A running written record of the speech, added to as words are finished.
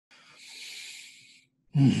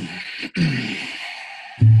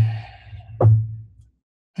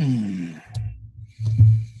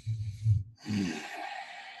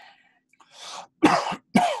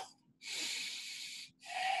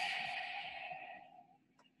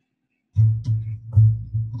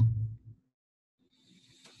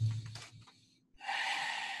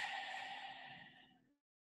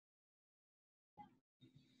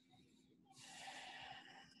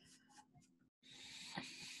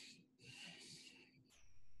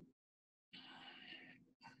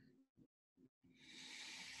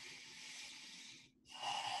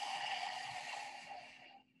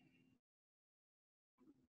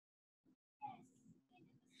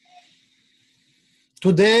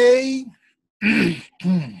Today,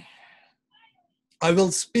 I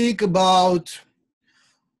will speak about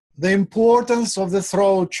the importance of the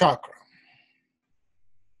throat chakra.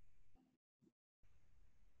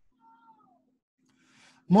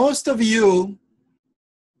 Most of you,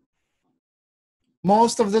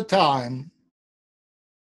 most of the time,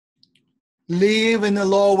 live in the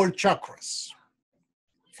lower chakras,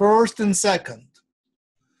 first and second.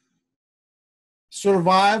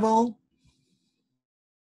 Survival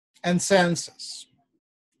and senses.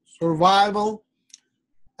 Survival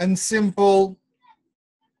and simple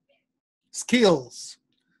skills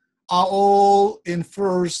are all in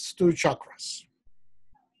first two chakras.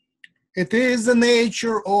 It is the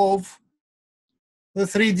nature of the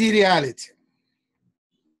 3D reality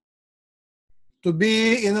to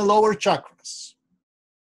be in the lower chakras.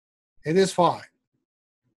 It is fine.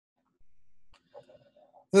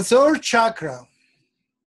 The third chakra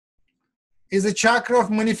is a chakra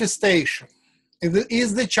of manifestation. It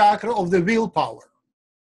is the chakra of the willpower.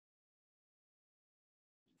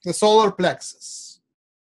 The solar plexus.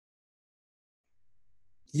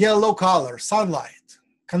 Yellow color, sunlight,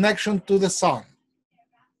 connection to the sun.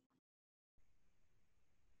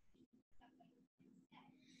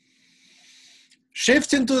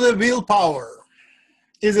 Shifting to the willpower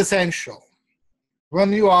is essential.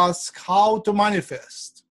 When you ask how to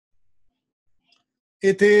manifest,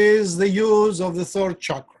 it is the use of the third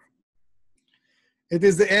chakra. It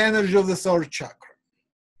is the energy of the third chakra.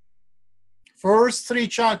 First three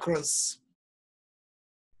chakras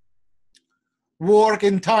work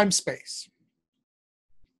in time-space.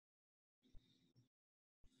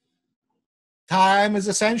 Time is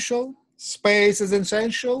essential. Space is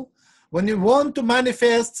essential. When you want to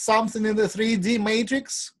manifest something in the 3D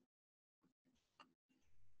matrix,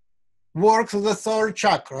 work through the third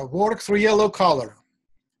chakra, work through yellow color.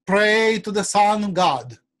 Pray to the sun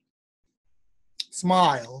god.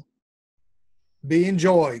 Smile. Be in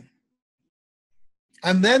joy.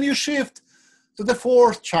 And then you shift to the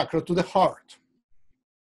fourth chakra, to the heart.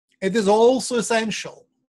 It is also essential.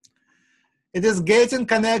 It is getting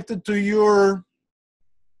connected to your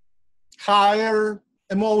higher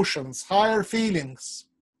emotions, higher feelings,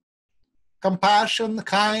 compassion,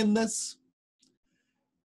 kindness.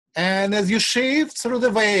 And as you shift through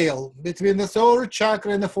the veil between the third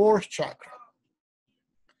chakra and the fourth chakra,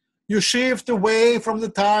 you shift away from the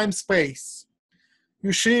time-space.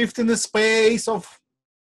 You shift in the space of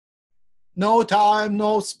no time,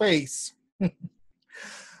 no space, to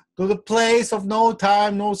the place of no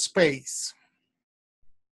time, no space.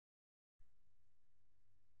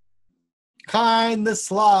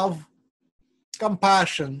 Kindness, love,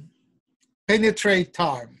 compassion penetrate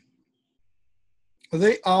time.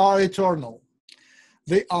 They are eternal.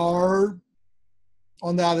 They are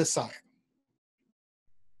on the other side.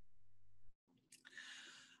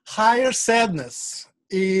 Higher sadness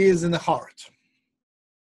is in the heart.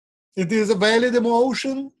 It is a valid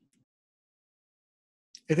emotion.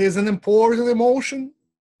 It is an important emotion.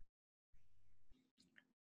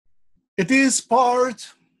 It is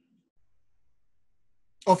part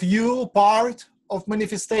of you, part of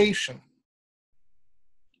manifestation.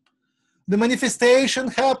 The manifestation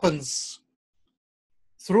happens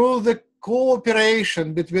through the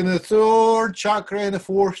cooperation between the third chakra and the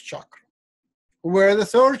fourth chakra, where the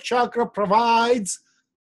third chakra provides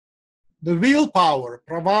the willpower,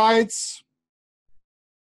 provides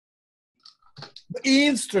the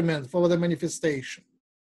instrument for the manifestation.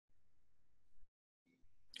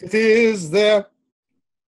 It is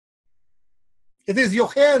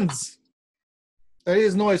your hands. There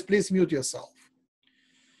is noise, please mute yourself.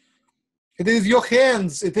 It is your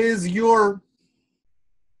hands, it is your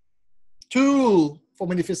tool for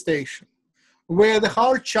manifestation, where the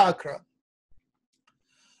heart chakra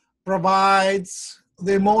provides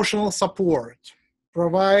the emotional support,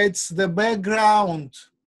 provides the background,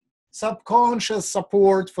 subconscious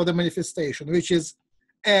support for the manifestation, which is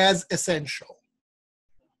as essential.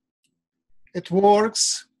 It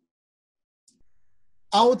works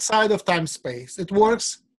outside of time-space. It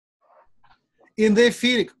works in the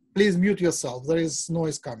etheric. Please mute yourself. There is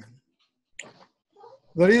noise coming.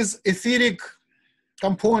 There is etheric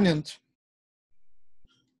component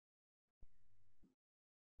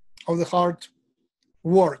of the heart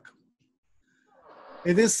work.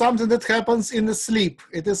 It is something that happens in the sleep.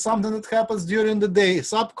 It is something that happens during the day,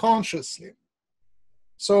 subconsciously.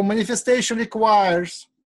 So manifestation requires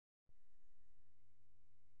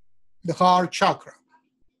the heart chakra.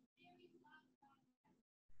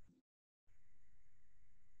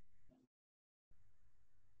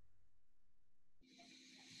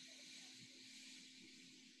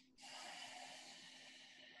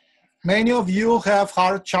 Many of you have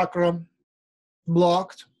heart chakra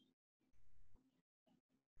blocked.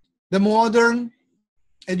 The modern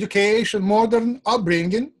education, modern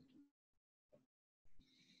upbringing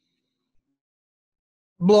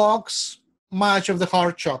blocks much of the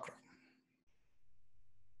heart chakra.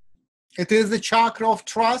 It is the chakra of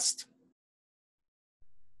trust.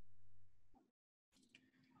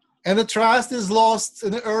 And the trust is lost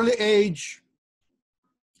in an early age.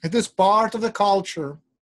 It is part of the culture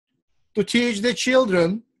to teach the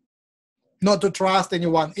children not to trust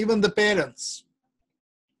anyone, even the parents.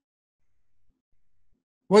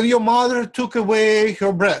 When your mother took away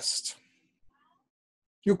her breast,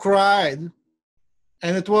 you cried,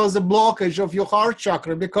 and it was a blockage of your heart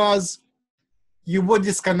chakra because you were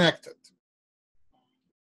disconnected.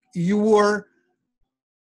 You were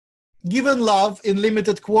given love in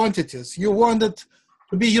limited quantities. You wanted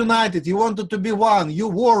to be united. You wanted to be one. You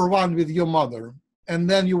were one with your mother, and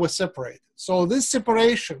then you were separated. So this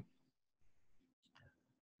separation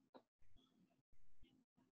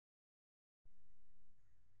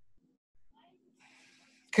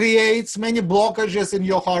creates many blockages in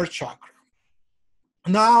your heart chakra.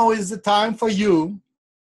 Now is the time for you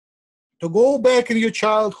to go back in your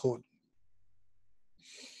childhood.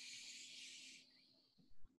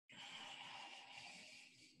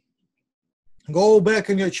 Go back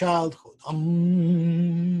in your childhood.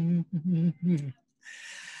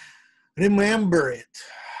 Remember it.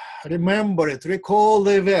 Remember it. Recall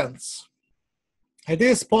the events. It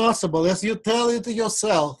is possible as you tell it to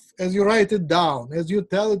yourself, as you write it down, as you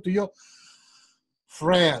tell it to your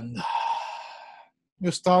friend,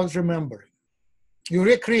 you start remembering. You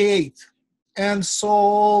recreate and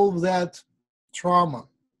solve that trauma.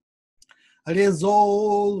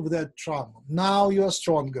 Resolve that trauma. Now you are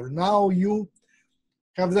stronger. Now you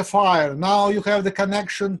have the fire. Now you have the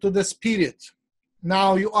connection to the spirit.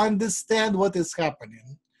 Now you understand what is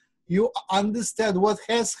happening. You understand what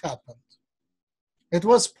has happened. It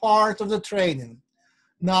was part of the training.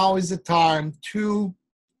 Now is the time to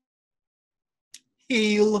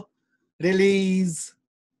heal, release,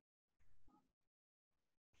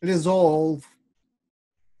 resolve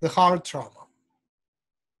the heart trauma.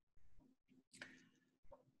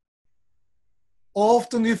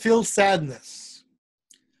 Often you feel sadness.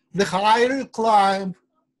 The higher you climb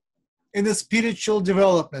in the spiritual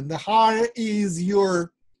development, the higher is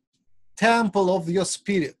your temple of your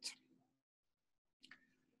spirit.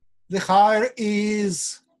 The higher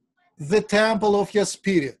is the temple of your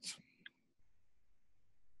spirit.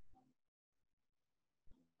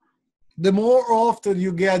 The more often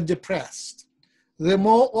you get depressed, the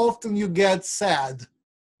more often you get sad.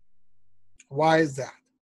 Why is that?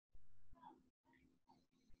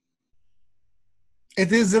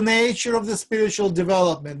 It is the nature of the spiritual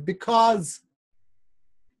development because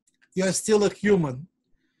you're still a human.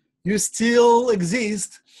 You still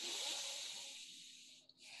exist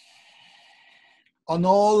on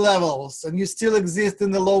all levels, and you still exist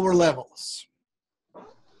in the lower levels.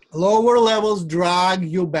 Lower levels drag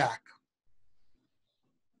you back.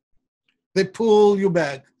 They pull you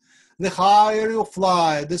back. The higher you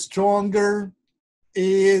fly, the stronger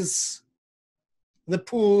is the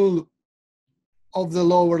pull of the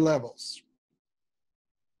lower levels.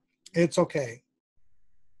 It's okay.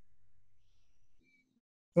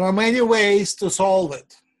 There are many ways to solve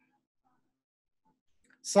it.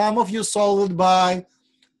 Some of you solve it by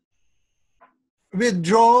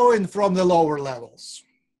withdrawing from the lower levels.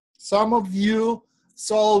 Some of you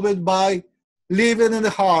solve it by living in the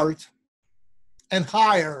heart and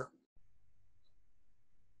higher.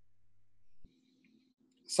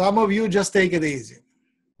 Some of you just take it easy.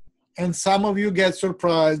 And some of you get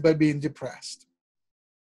surprised by being depressed.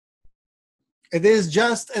 It is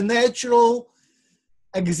just a natural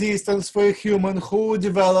existence for a human who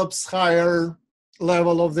develops higher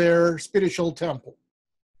level of their spiritual temple.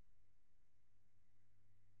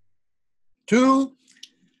 To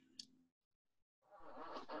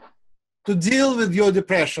to deal with your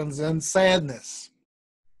depressions and sadness.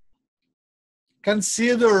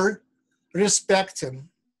 Consider respecting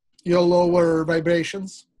your lower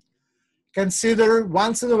vibrations. Consider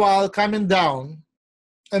once in a while coming down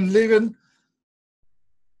and living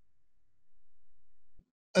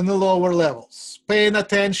in the lower levels, paying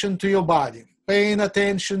attention to your body, paying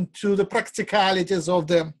attention to the practicalities of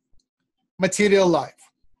the material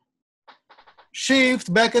life.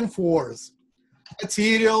 Shift back and forth,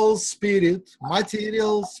 material, spirit,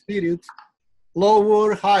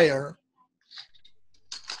 lower, higher.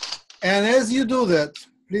 And as you do that,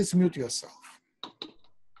 please mute yourself.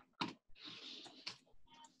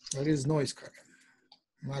 There is noise coming.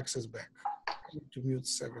 Max is back. I need to mute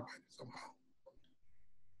everybody somehow.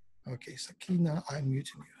 Okay, Sakina, I'm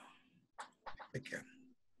muting you. I can.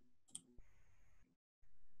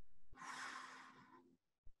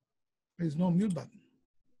 There's no mute button.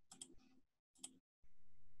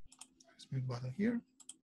 There's mute button here.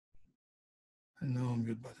 And no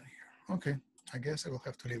mute button here. Okay, I guess I will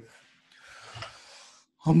have to leave it.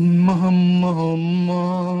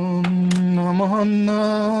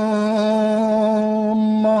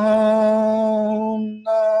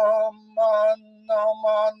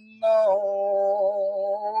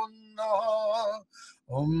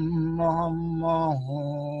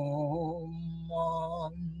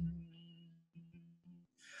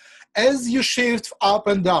 As you shift up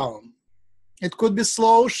and down, it could be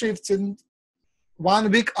slow shifting,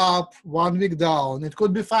 1 week up, 1 week down. It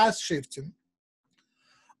could be fast shifting,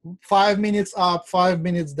 5 minutes up, 5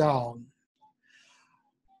 minutes down.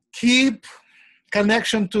 Keep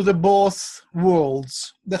connection to the both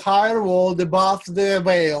worlds, the higher world above the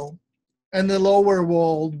veil and the lower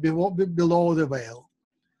world below the veil.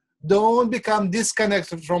 Don't become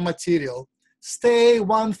disconnected from material. Stay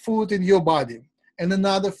 1 foot in your body and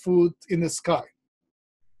another foot in the sky.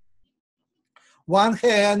 One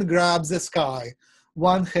hand grabs the sky,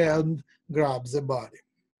 one hand grabs the body.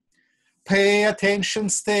 Pay attention,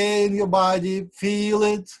 stay in your body, feel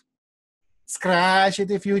it, scratch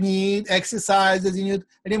it if you need, exercise as you need.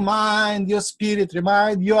 Remind your spirit,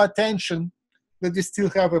 remind your attention that you still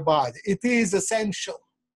have a body. It is essential.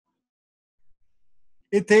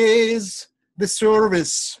 It is the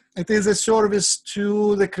service. It is a service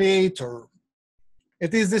to the Creator.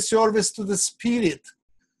 It is the service to the Spirit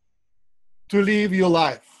to live your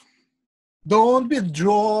life. Don't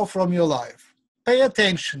withdraw from your life. Pay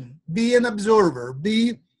attention. Be an observer.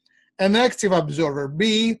 Be an active observer.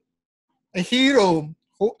 Be a hero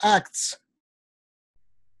who acts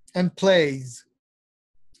and plays.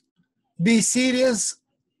 Be serious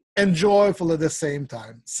and joyful at the same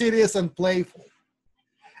time. Serious and playful.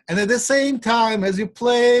 And at the same time, as you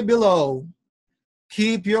play below,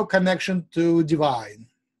 keep your connection to divine.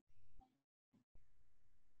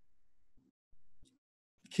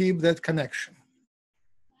 Keep that connection.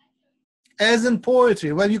 As in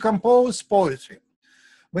poetry, when you compose poetry,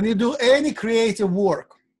 when you do any creative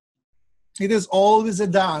work, it is always a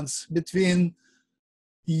dance between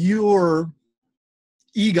your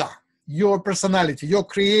ego, your personality, your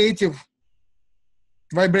creative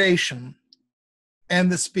vibration, and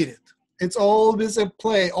the spirit. It's always a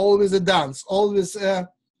play, always a dance, always a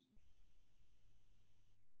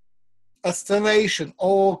stellation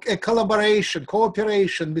or a collaboration,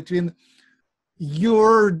 cooperation between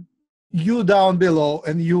you down below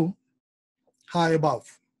and you high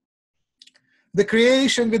above. The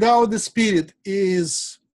creation without the spirit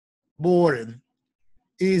is boring,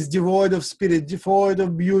 is devoid of spirit, devoid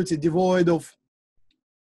of beauty, devoid of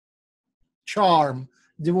charm,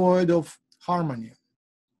 devoid of harmony.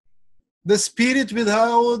 The spirit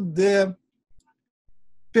without the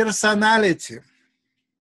personality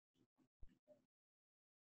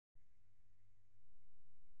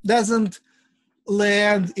doesn't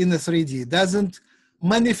land in the 3D, doesn't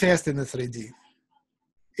manifest in the 3D.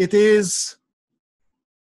 It is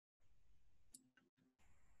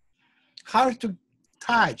hard to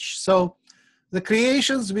touch. So the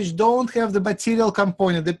creations which don't have the material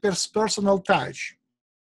component, the personal touch,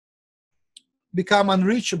 become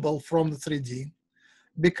unreachable from the 3D,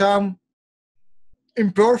 become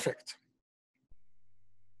imperfect.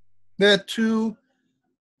 They're too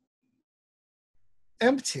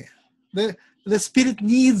empty. The spirit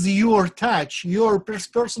needs your touch, your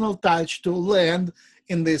personal touch to land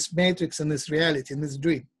in this matrix, in this reality, in this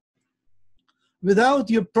dream. Without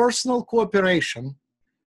your personal cooperation,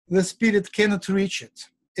 the spirit cannot reach it.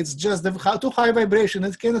 It's just too high vibration,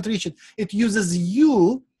 it cannot reach it. It uses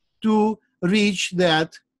you to reach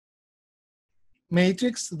that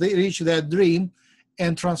matrix, they reach that dream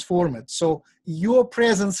and transform it. So your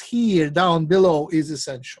presence here down below is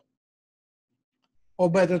essential. or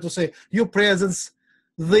better to say, your presence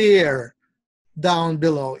there down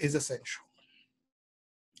below is essential.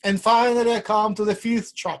 And finally, I come to the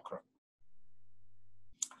 5th chakra.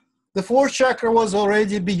 The 4th chakra was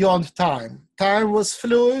already beyond time. Time was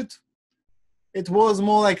fluid. It was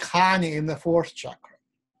more like honey in the 4th chakra.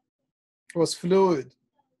 It was fluid,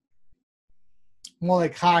 more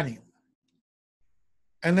like honey.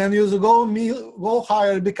 And then you go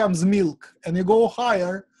higher, it becomes milk. And you go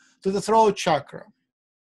higher to the throat chakra.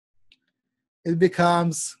 It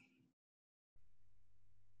becomes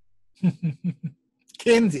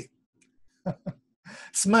candy.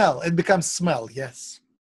 Smell, it becomes smell, yes.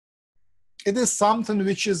 It is something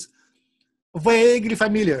which is vaguely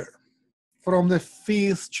familiar from the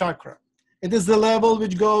 5th chakra. It is the level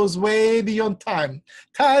which goes way beyond time.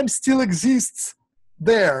 Time still exists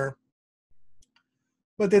there,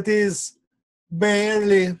 but it is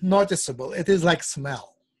barely noticeable. It is like smell.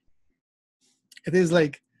 It is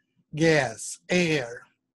like gas, air,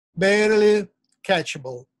 barely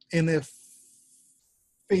catchable in the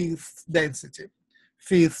 5th density,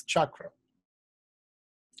 5th chakra.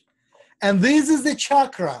 And this is the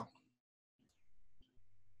chakra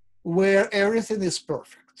where everything is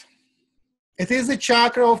perfect. It is the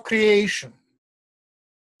chakra of creation.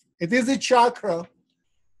 It is the chakra,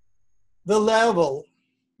 the level,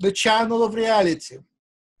 the channel of reality,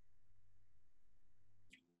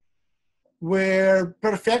 where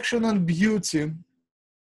perfection and beauty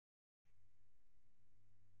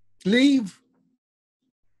live.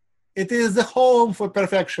 It is the home for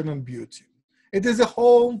perfection and beauty. It is a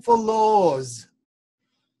home for laws,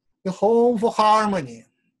 the home for harmony.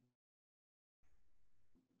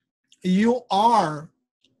 You are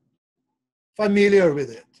familiar with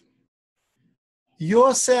it.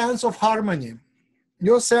 Your sense of harmony,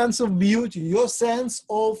 your sense of beauty, your sense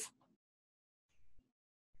of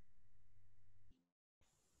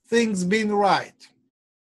things being right.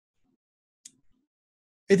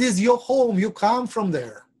 It is your home. You come from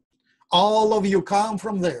there. All of you come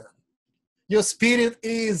from there. Your spirit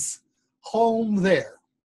is home there.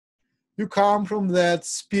 You come from that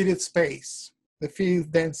spirit space, the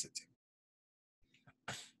 5th density.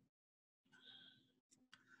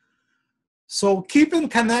 So keeping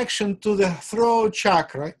connection to the throat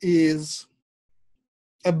chakra is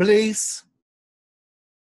a bliss.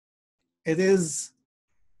 It is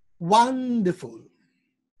wonderful.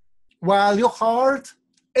 While your heart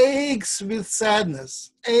aches with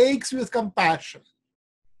sadness, aches with compassion,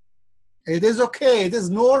 it is okay, it is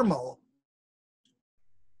normal.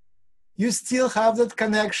 You still have that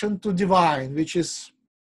connection to divine, which is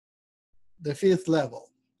the 5th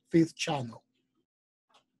level, 5th channel.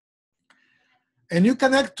 And you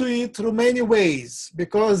connect to it through many ways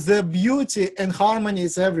because the beauty and harmony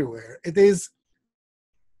is everywhere. It is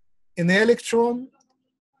in the electron,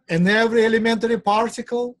 in every elementary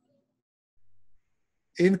particle,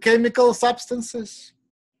 in chemical substances,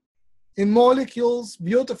 in molecules,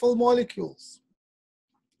 beautiful molecules.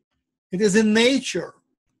 It is in nature.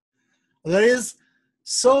 There is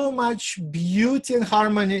so much beauty and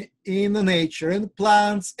harmony in the nature, in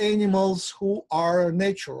plants, animals who are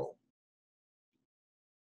natural.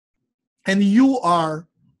 And you are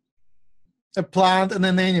a plant and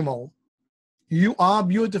an animal. You are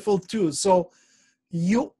beautiful too. So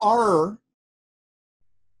you are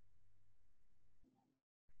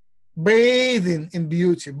bathing in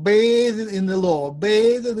beauty, bathing in the law,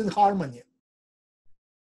 bathing in harmony.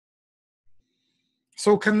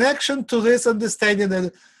 So connection to this understanding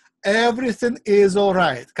that everything is all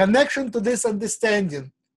right. Connection to this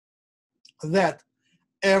understanding that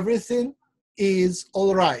everything is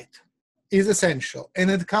all right is essential. And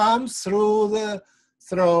it comes through the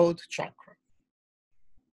throat chakra.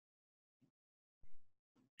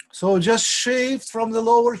 So just shift from the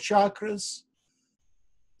lower chakras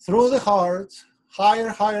through the heart, higher,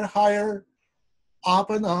 higher, higher, up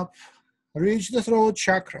and up, reach the throat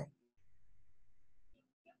chakra,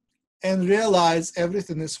 and realize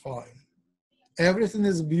everything is fine. Everything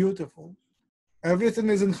is beautiful. Everything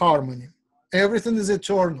is in harmony. Everything is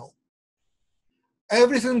eternal.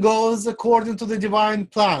 Everything goes according to the divine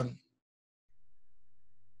plan.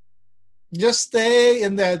 Just stay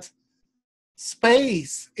in that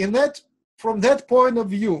space, from that point of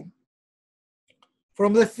view,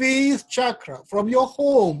 from the 5th chakra, from your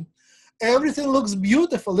home, everything looks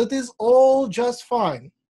beautiful. It is all just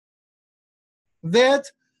fine. That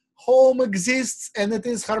home exists and it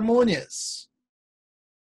is harmonious.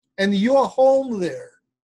 And you are home there.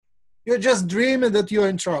 You're just dreaming that you're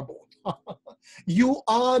in trouble. You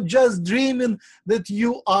are just dreaming that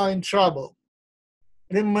you are in trouble.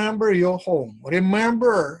 Remember your home.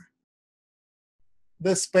 Remember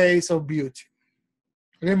the space of beauty.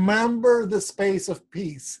 Remember the space of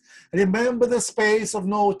peace. Remember the space of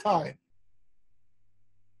no time.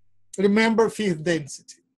 Remember fifth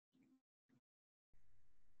density.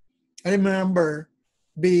 Remember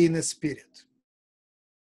being a spirit.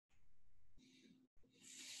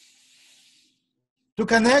 To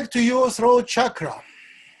connect to your throat chakra,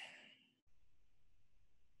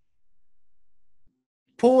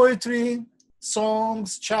 poetry,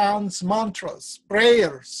 songs, chants, mantras,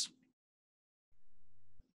 prayers,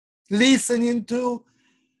 listening to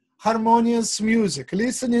harmonious music,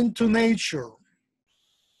 listening to nature,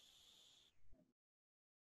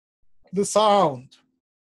 the sound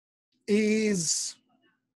is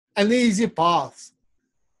an easy path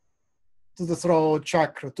to the throat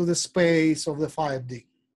chakra, to the space of the 5D.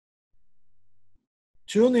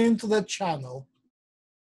 Tune into that channel.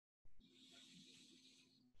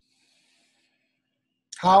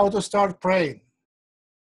 How to start praying?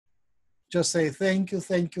 Just say thank you,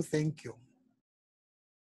 thank you, thank you.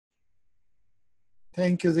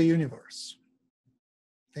 Thank you, the universe.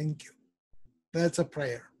 Thank you. That's a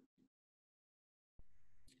prayer.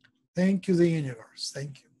 Thank you, the universe.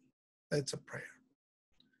 Thank you. That's a prayer.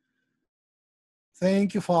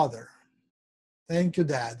 Thank you, Father. Thank you,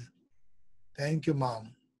 Dad. Thank you,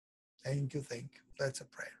 Mom. Thank you, thank you. That's a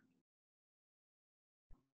prayer.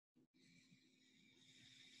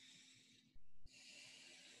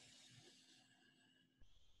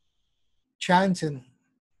 Chanting.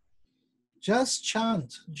 Just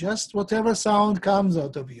chant. Just whatever sound comes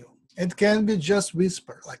out of you. It can be just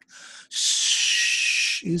whisper, like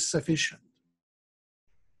shh is sufficient.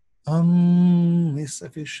 Is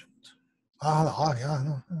sufficient.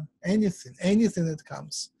 Anything that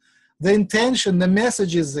comes. The intention, the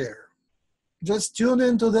message is there. Just tune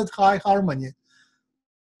into that high harmony.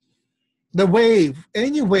 The wave,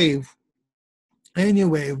 any wave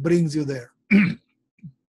brings you there.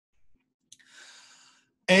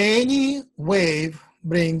 Any wave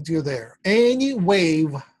brings you there. Any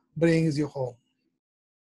wave brings you home.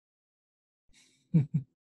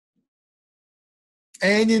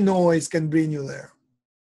 Any noise can bring you there.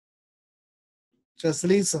 Just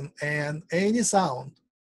listen, and any sound,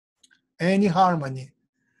 any harmony,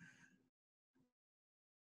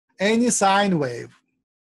 any sine wave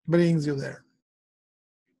brings you there.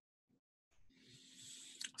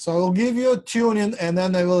 So I'll give you a tuning, and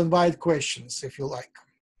then I will invite questions if you like.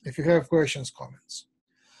 If you have questions, comments.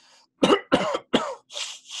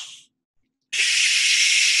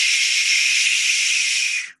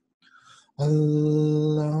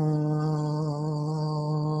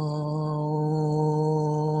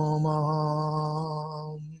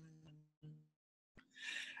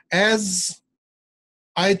 As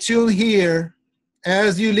I tune here,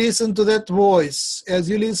 as you listen to that voice, as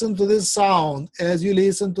you listen to this sound, as you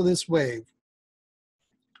listen to this wave,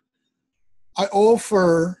 I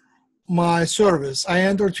offer my service. I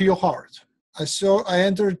enter to your heart. I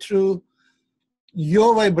enter through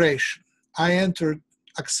your vibration. I enter,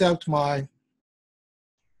 accept my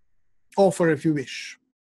offer if you wish.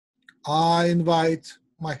 I invite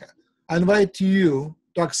you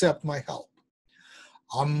to accept my help.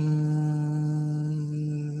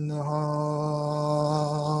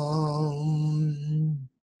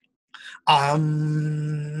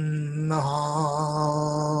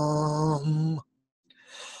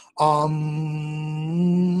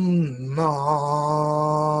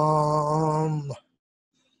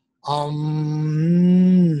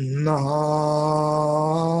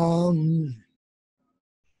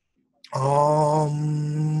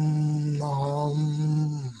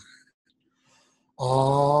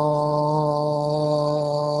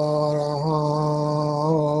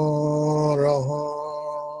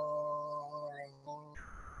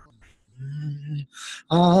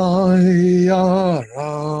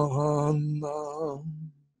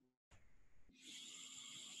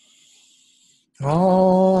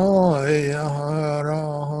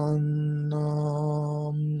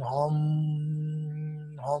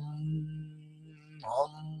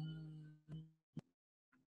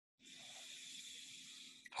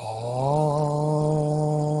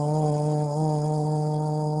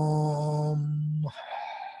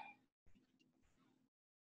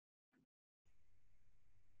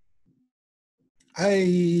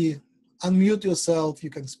 Unmute yourself, you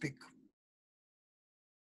can speak.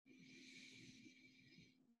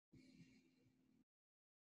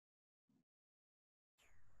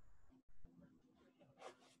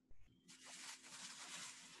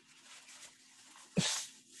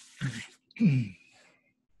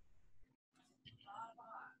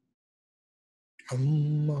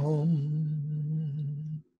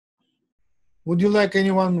 Would you like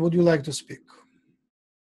to speak?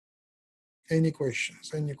 Any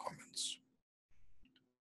questions, any comments?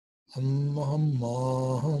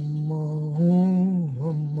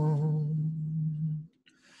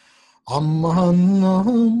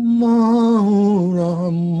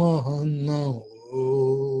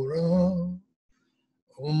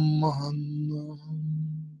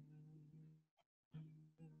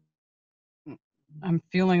 I'm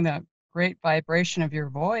feeling that great vibration of your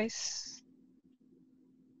voice.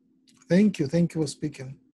 Thank you for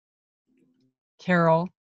speaking. Carol.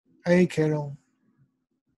 Hey, Carol.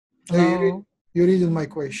 Hello. You're reading my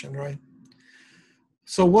question, right?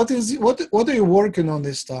 So what are you working on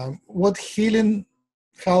this time? What healing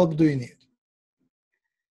help do you need?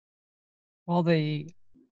 Well, the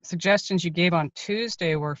suggestions you gave on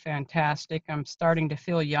Tuesday were fantastic. I'm starting to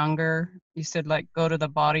feel younger. You said, like, go to the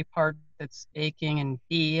body part that's aching and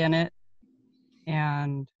be in it.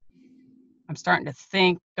 And I'm starting to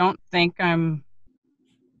think, don't think I'm,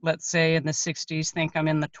 let's say, in the 60s, think I'm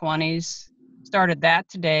in the 20s. Started that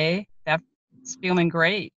today. That's feeling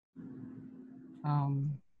great.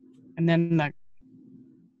 And then the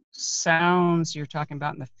sounds you're talking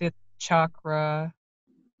about in the fifth chakra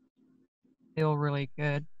feel really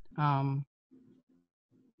good.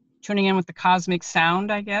 Tuning in with the cosmic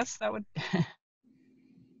sound, I guess that would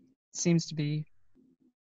seems to be.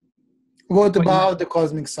 What about the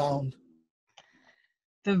cosmic sound?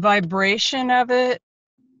 The vibration of it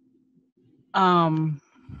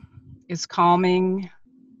is calming,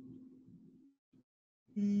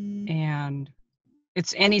 and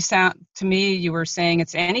it's any sound. To me, you were saying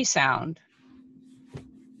it's any sound.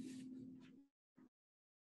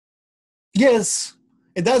 Yes,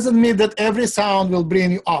 it doesn't mean that every sound will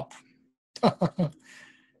bring you up.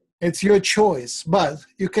 It's your choice, but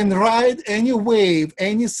you can ride any wave,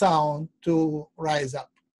 any sound to rise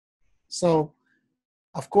up. So,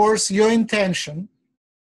 of course, your intention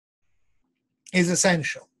is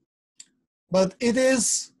essential, but it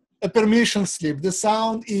is a permission slip. The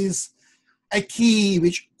sound is a key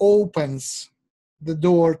which opens the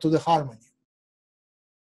door to the harmony.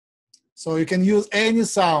 So you can use any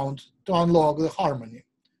sound to unlock the harmony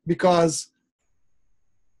because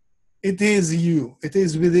it is you, it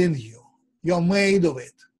is within you. You're made of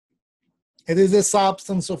it. It is the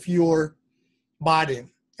substance of your body.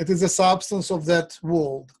 It is the substance of that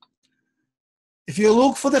world. If you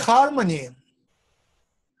look for the harmony,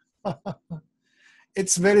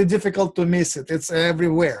 it's very difficult to miss it. It's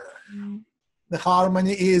everywhere. The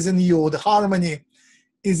harmony is in you. The harmony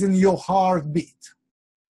is in your heartbeat.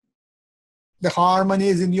 The harmony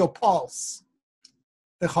is in your pulse.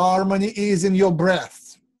 The harmony is in your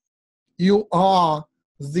breath. You are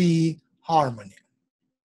the harmony.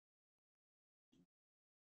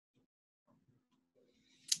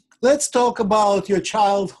 Let's talk about your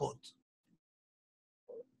childhood.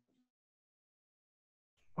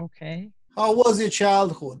 Okay. How was your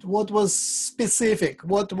childhood? What was specific?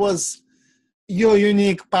 What was your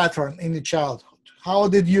unique pattern in your childhood? How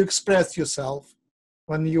did you express yourself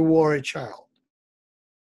when you were a child?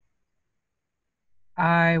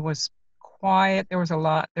 I was quiet. There was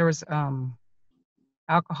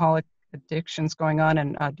alcoholic addictions going on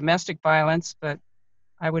and domestic violence, but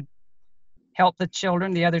I would help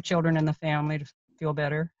the other children in the family to feel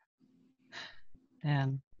better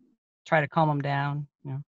and try to calm them down.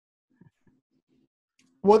 You know.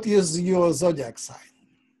 What is your zodiac sign?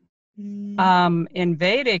 In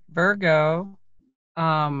Vedic, Virgo,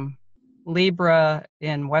 Libra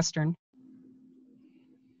in Western.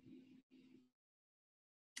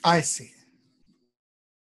 I see.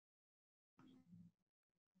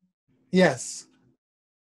 Yes,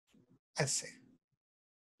 I see.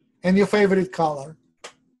 And your favorite color?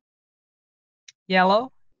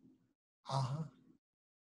 Yellow. Uh-huh.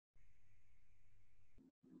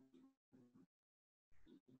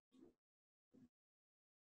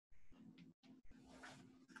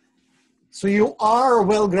 So you are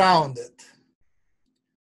well-grounded.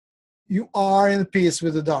 You are in peace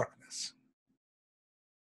with the darkness.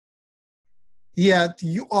 Yet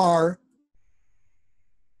you are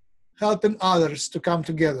helping others to come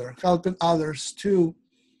together, helping others to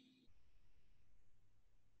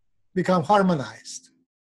become harmonized.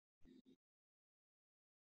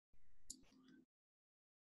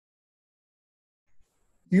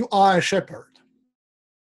 You are a shepherd.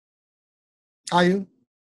 Are you?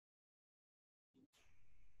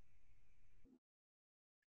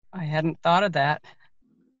 I hadn't thought of that.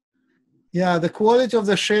 Yeah, the quality of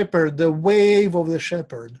the shepherd, the wave of the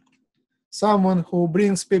shepherd, someone who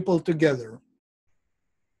brings people together.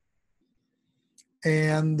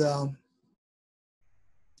 And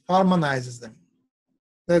harmonizes them.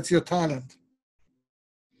 That's your talent.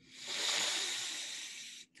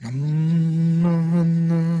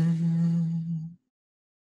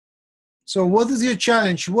 So what is your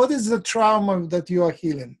challenge? What is the trauma that you are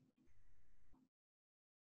healing?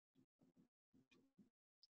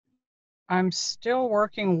 I'm still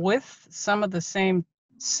working with some of the same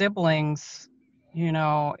siblings, you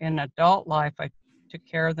know, in adult life. I took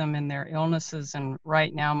care of them in their illnesses, and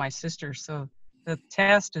right now my sister. So the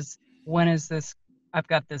test is, when is this? I've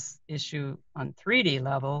got this issue on 3D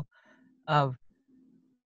level of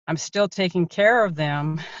I'm still taking care of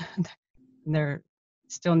them, and they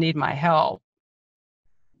still need my help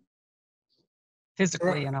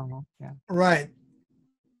physically and all. Yeah. Right.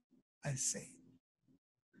 I see.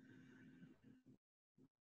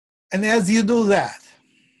 And as you do that,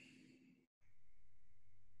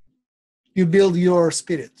 you build your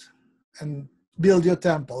spirit and build your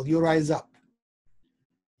temple. You rise up.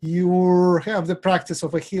 You have the practice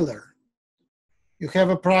of a healer. You have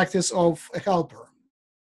a practice of a helper.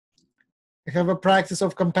 You have a practice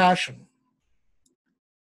of compassion.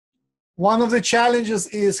 One of the challenges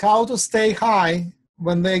is how to stay high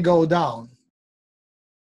when they go down.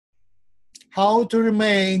 How to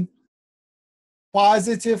remain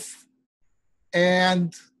positive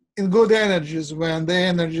and in good energies when the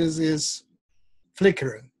energies is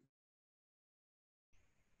flickering.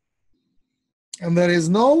 And there is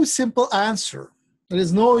no simple answer. There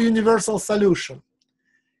is no universal solution.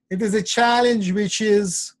 It is a challenge which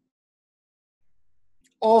is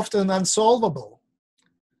often unsolvable.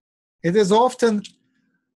 It is often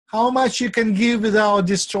how much you can give without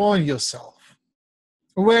destroying yourself.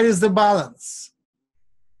 Where is the balance?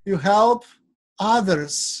 You help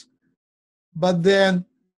others, but then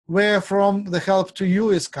where from the help to you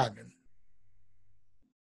is coming?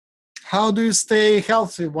 How do you stay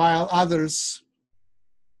healthy while others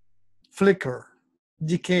flicker,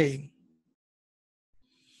 decay?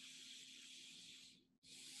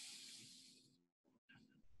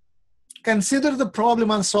 Consider the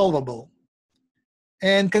problem unsolvable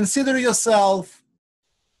and consider yourself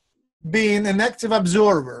being an active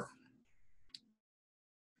observer,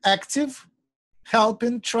 active,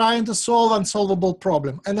 helping, trying to solve unsolvable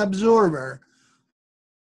problem, an observer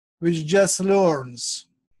which just learns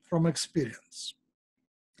from experience.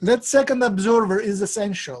 That second observer is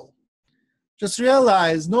essential. Just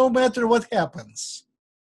realize no matter what happens,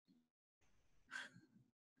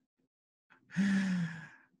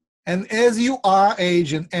 and as you are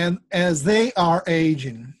aging and as they are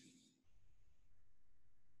aging,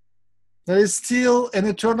 there is still an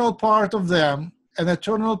eternal part of them, an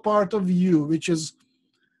eternal part of you, which is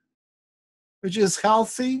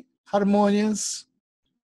healthy, harmonious,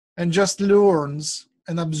 and just learns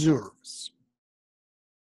and observes.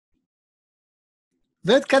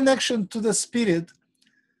 That connection to the spirit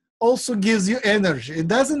also gives you energy.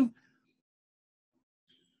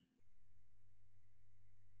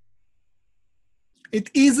 It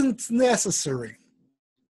isn't necessary.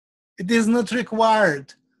 It is not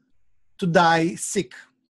required to die sick.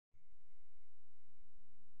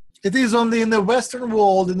 It is only in the Western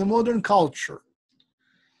world, in the modern culture,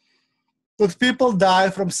 that people die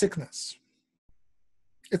from sickness.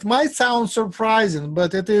 It might sound surprising,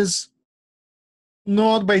 but it is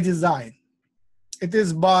not by design. It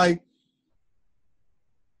is by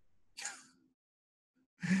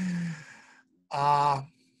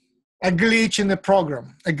a glitch in the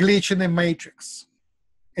program, a glitch in the matrix.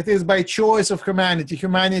 It is by choice of humanity.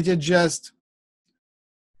 Humanity just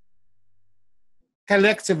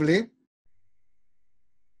collectively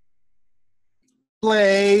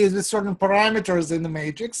plays with certain parameters in the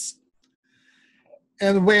matrix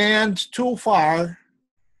and went too far,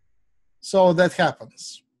 so that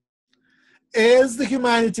happens. As the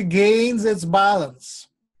humanity gains its balance,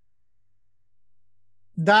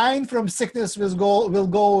 dying from sickness will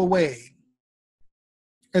go away.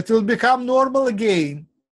 It will become normal again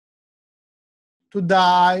to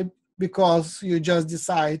die because you just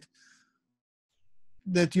decide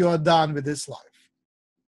that you are done with this life.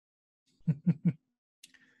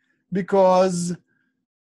 Because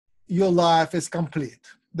your life is complete.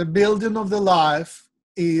 The building of the life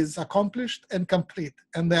is accomplished and complete,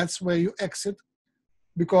 and that's where you exit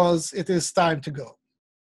because it is time to go.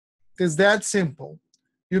 It is that simple.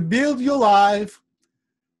 You build your life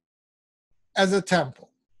as a temple.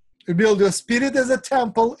 You build your spirit as a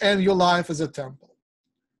temple and your life as a temple.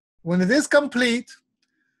 When it is complete,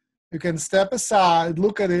 you can step aside,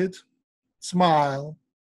 look at it, smile,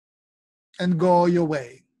 and go your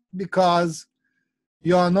way, because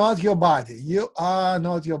you are not your body. You are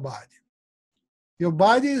not your body. Your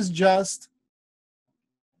body is just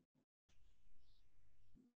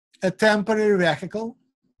a temporary vehicle,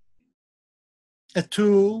 a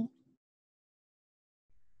tool,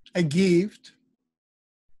 a gift,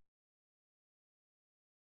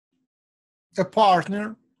 a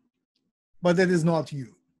partner, but it is not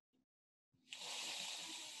you.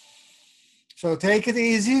 So take it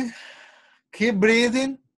easy, keep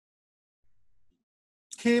breathing,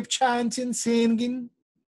 keep chanting, singing,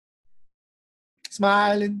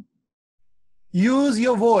 smiling. Use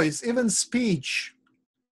your voice. Even speech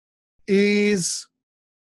is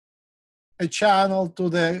a channel to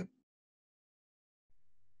the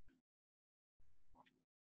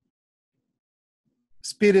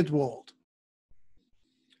spirit world.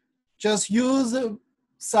 Just use the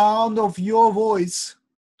sound of your voice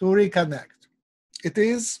to reconnect. It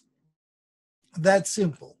is that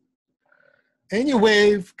simple. Any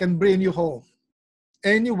wave can bring you home.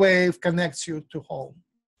 Any wave connects you to home.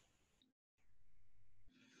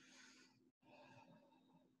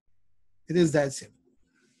 It is that simple.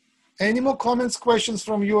 Any more comments, questions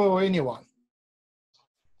from you or anyone?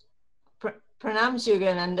 Pranams,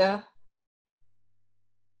 Yogananda.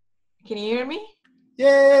 Can you hear me?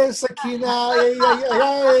 Yes, Akina.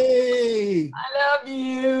 Yay. I love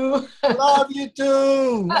you. Love you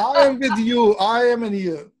too. I am with you. I am in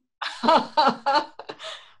you.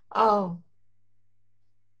 Oh.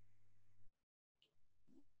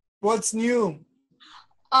 What's new?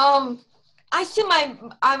 I see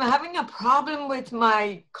I'm having a problem with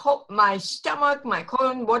my stomach, my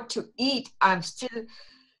colon, what to eat. I'm still,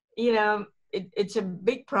 it's a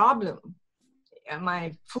big problem.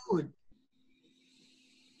 My food.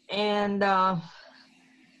 And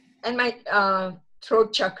my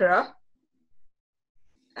throat chakra.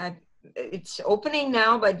 It's opening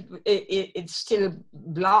now, but it's still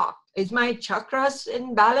blocked. Is my chakras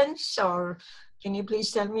in balance, or can you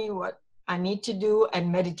please tell me what I need to do?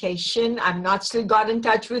 And meditation. I'm not still got in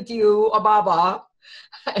touch with you, Baba.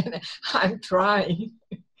 I'm trying.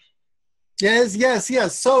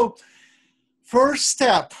 Yes. So first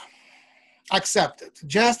step, accept it.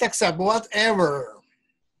 Just accept whatever,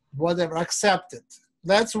 accept it.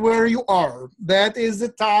 That's where you are. That is the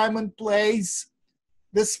time and place,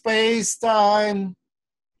 the space-time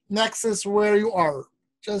nexus where you are.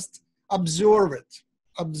 Just observe it,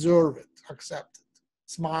 accept it,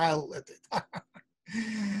 smile at it.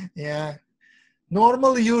 Yeah,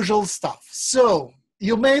 normal, usual stuff. So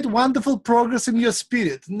you made wonderful progress in your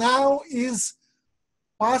spirit. Now is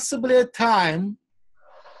possibly a time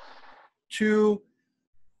to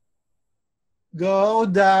go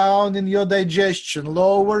down in your digestion,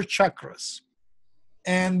 lower chakras,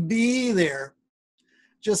 and be there.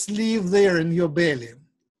 Just live there in your belly.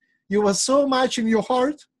 You were so much in your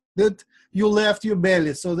heart that you left your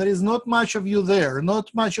belly. So there is not much of you there, not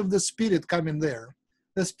much of the spirit coming there.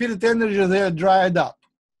 The spirit energy there dried up.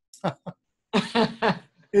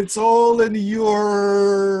 It's all in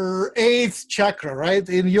your 8th chakra, right?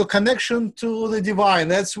 In your connection to the divine.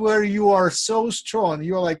 That's where you are so strong.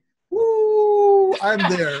 You're like, woo, I'm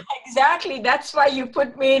there. Exactly. That's why you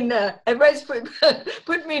put me in, everybody's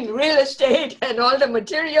put me in real estate and all the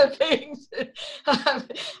material things.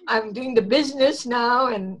 I'm doing the business now,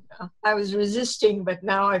 and I was resisting, but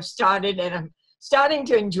now I've started and I'm starting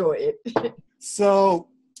to enjoy it. So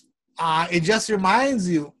it just reminds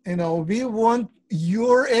you, we want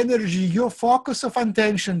your energy, your focus of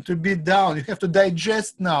attention to be down. You have to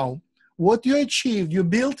digest now what you achieved. You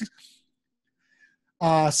built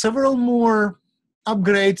several more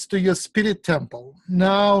upgrades to your spirit temple.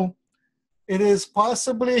 Now it is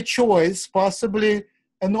possibly a choice, possibly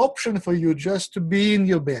an option for you just to be in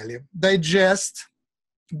your belly. Digest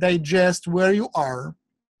where you are.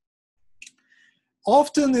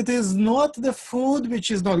 Often it is not the food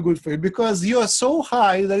which is not good for you, because you are so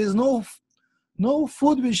high, there is no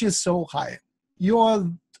food which is so high. You are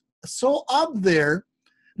so up there,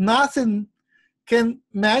 nothing can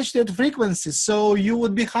match that frequency. So you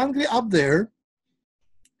would be hungry up there.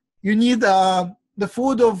 You need the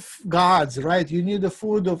food of gods, right? You need the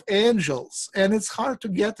food of angels, and it's hard to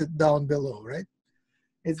get it down below, right?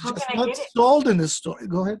 It's just not sold in the store.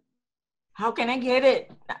 Go ahead. How can I get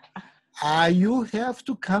it? You have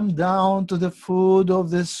to come down to the food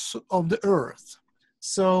of the earth.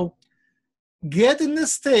 So get in the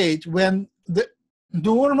state when the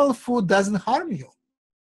normal food doesn't harm you.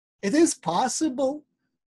 It is possible.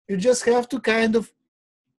 You just have to kind of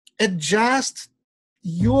adjust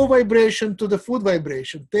your vibration to the food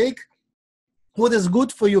vibration. Take what is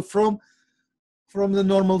good for you from the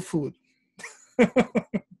normal food.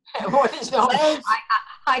 What is normal?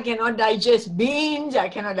 I cannot digest beans. I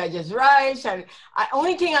cannot digest rice.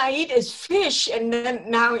 Only thing I eat is fish. And then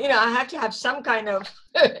now, I have to have some kind of,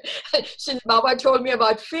 since Baba told me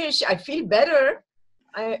about fish, I feel better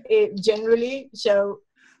generally. So.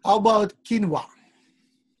 How about quinoa?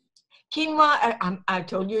 Quinoa, I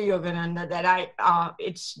told you, Yogananda, that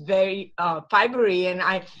it's very fibery, and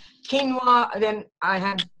quinoa. Then I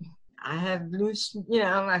have loose,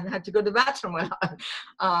 I had to go to the bathroom a lot.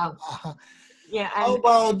 Yeah. How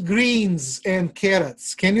about greens and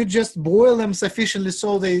carrots? Can you just boil them sufficiently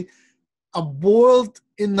so they are boiled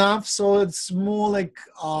enough so it's more like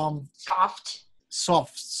soft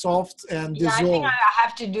and dissolved? I think I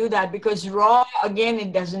have to do that because raw, again,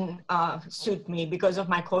 it doesn't suit me because of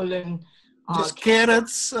my colon. Just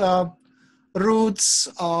carrots, roots,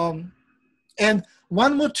 and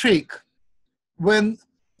one more trick. When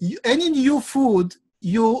any new food,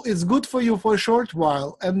 it's good for you for a short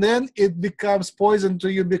while, and then it becomes poison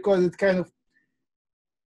to you because it kind of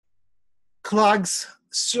clogs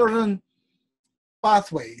certain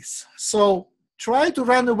pathways. So try to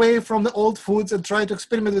run away from the old foods and try to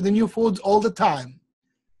experiment with the new foods all the time.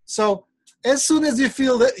 So as soon as you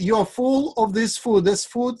feel that you're full of this food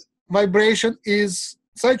vibration is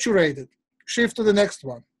saturated, shift to the next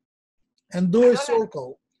one and do a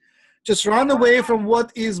circle. Just run away from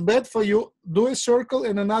what is bad for you, do a circle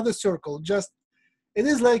and another circle. It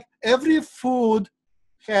is like every food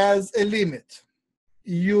has a limit.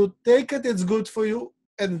 You take it, it's good for you,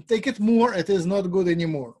 and take it more, it is not good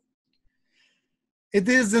anymore. It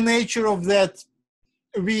is the nature of that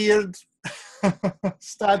weird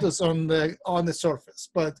status on the surface,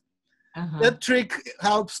 but that trick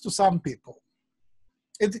helps to some people.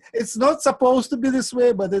 It's not supposed to be this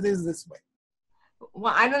way, but it is this way.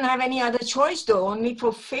 Well, I don't have any other choice though. Only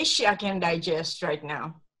for fish I can digest right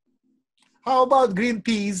now. How about green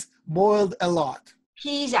peas boiled a lot?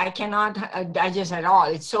 Peas I cannot digest at all.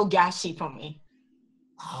 It's so gassy for me.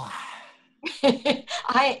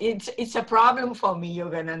 It's a problem for me,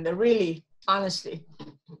 Yogananda, really, honestly.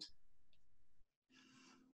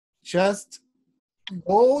 Just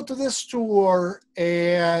go to the store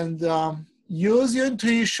and use your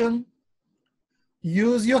intuition,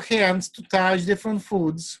 use your hands to touch different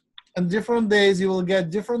foods, and different days you will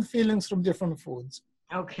get different feelings from different foods.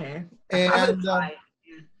 Okay. And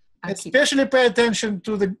especially pay attention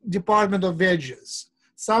to the department of veggies.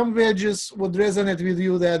 Some veggies would resonate with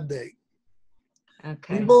you that day.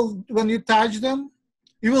 Okay. When you touch them,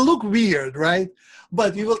 you will look weird, right?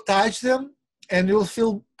 But you will touch them and you will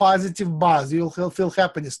feel positive buzz. You will feel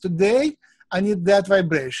happiness. Today, I need that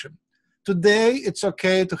vibration. Today, it's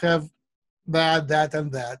okay to have that,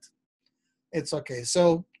 and that. It's okay.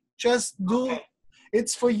 So just do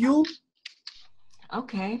it's for you.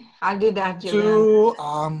 Okay, I'll do that.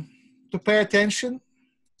 To pay attention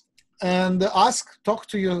and talk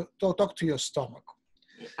to your stomach.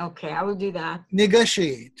 Okay, I will do that.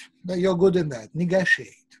 Negotiate. You're good in that.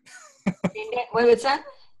 Negotiate. What is that?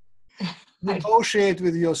 Negotiate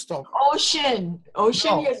with your stomach. Ocean.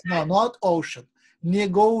 No, not ocean.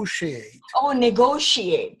 Negotiate. Oh,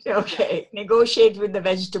 negotiate. Okay, negotiate with the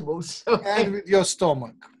vegetables. Okay. And with your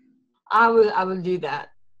stomach. I will do that.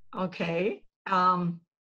 Okay.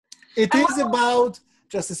 It is about,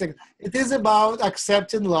 just a second, it is about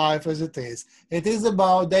accepting life as it is. It is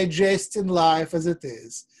about digesting life as it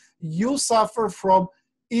is. You suffer from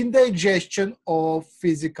indigestion of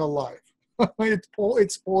physical life.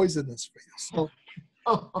 It's poisonous for you. So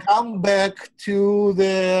come back to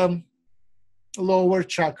the lower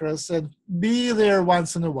chakras and be there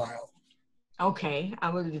once in a while. Okay, I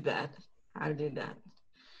will do that. I'll do that.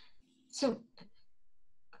 So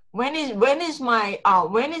when is my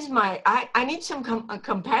I need some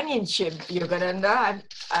companionship, Yogananda.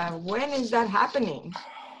 When is that happening?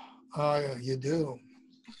 You do.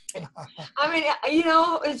 I mean,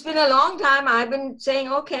 it's been a long time. I've been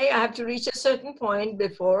saying, okay, I have to reach a certain point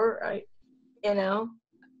before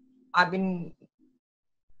I've been,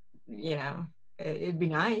 it'd be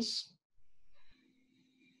nice.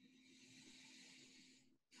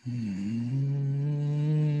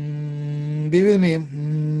 Be with me.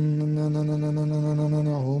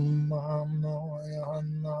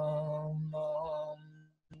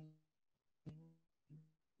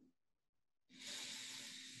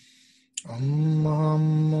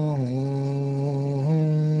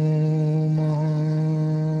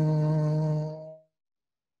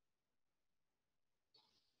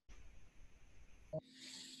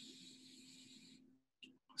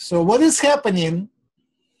 So what is happening?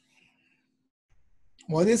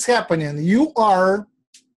 What is happening? You are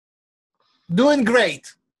doing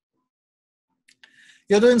great.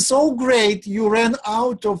 You're doing so great, you ran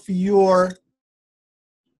out of your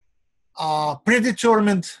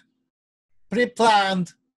predetermined,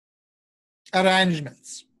 pre-planned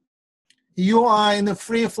arrangements. You are in a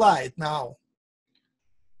free flight now.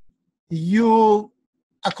 You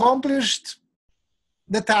accomplished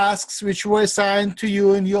the tasks which were assigned to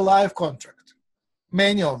you in your life contract,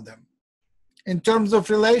 many of them. In terms of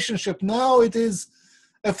relationship, now it is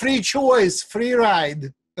a free choice, free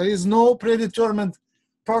ride. There is no predetermined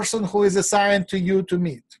person who is assigned to you to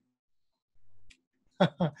meet.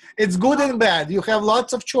 It's good and bad. You have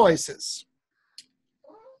lots of choices.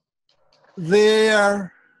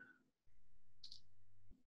 There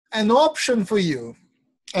an option for you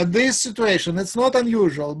at this situation, it's not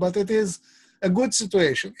unusual, but it is a good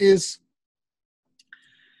situation, is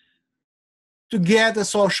to get a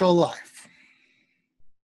social life.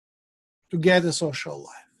 To get a social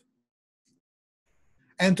life.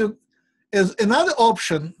 And is another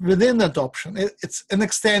option within that option, it's an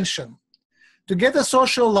extension. To get a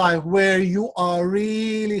social life where you are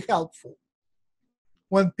really helpful,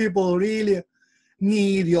 when people really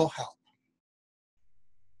need your help.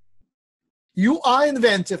 You are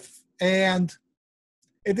inventive, and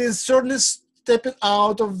it is certainly stepping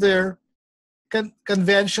out of their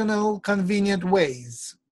conventional, convenient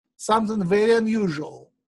ways. Something very unusual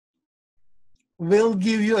will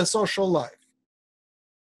give you a social life.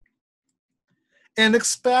 And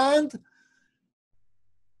expand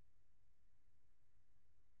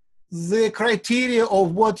the criteria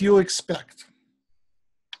of what you expect.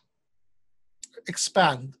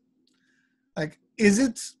 Expand. Like, is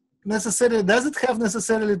it necessary? Does it have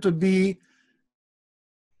necessarily to be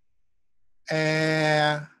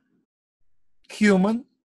a human?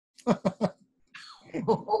 To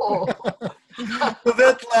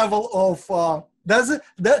that level of does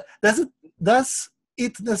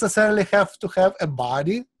it necessarily have to have a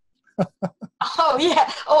body? Oh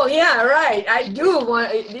yeah, right. I do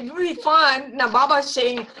want. It would be fun. Now Baba's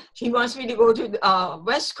saying he wants me to go to the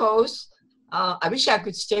West Coast. I wish I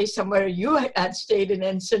could stay somewhere you had stayed in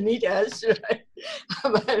Encinitas, right?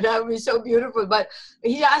 But that would be so beautiful. But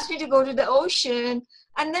he asked me to go to the ocean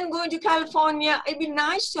and then going to California. It'd be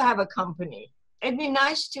nice to have a company. It'd be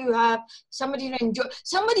nice to have somebody to enjoy,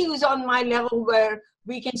 somebody who's on my level where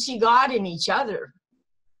we can see God in each other.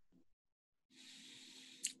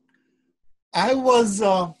 I was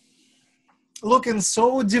looking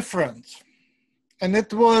so different, and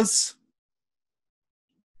it was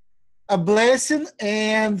a blessing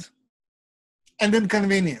and an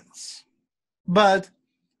inconvenience. But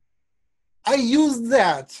I used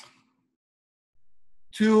that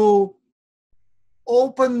to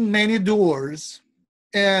open many doors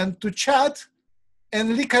and to chat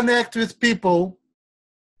and reconnect with people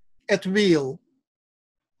at will.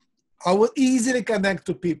 I would easily connect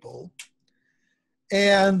to people,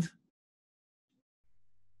 and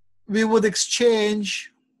we would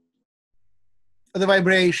exchange the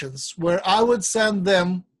vibrations, where I would send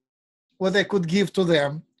them what I could give to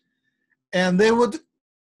them, and they would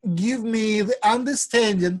give me the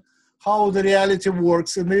understanding how the reality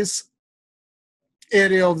works in this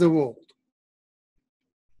area of the world.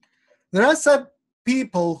 There are some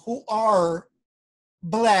people who are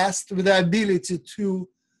blessed with the ability to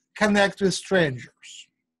connect with strangers,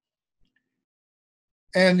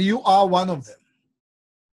 and you are one of them.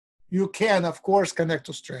 You can, of course, connect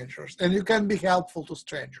to strangers, and you can be helpful to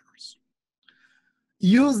strangers.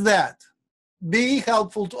 Use that. Be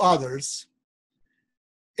helpful to others,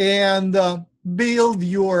 and build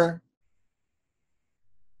your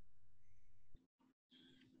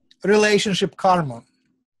relationship karma.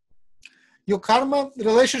 Your karma,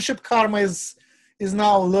 relationship karma is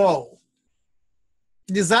now low.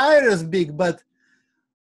 Desire is big, but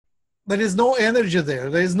there is no energy there.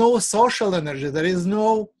 There is no social energy. There is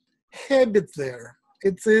no habit there.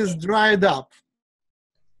 It is dried up.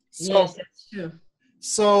 So, yes, that's true.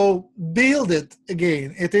 So build it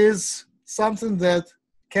again. It is something that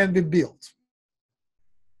can be built.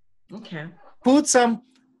 Okay. Put some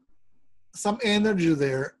energy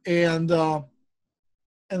there, and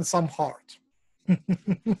some heart.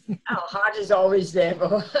 Our heart is always there.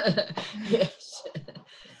 Yes.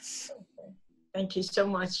 Thank you so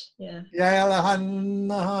much. Yeah.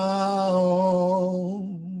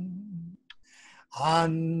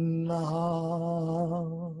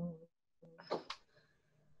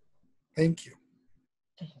 Thank you.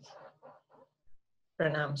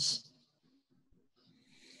 Pranams.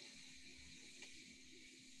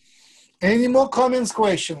 Any more comments,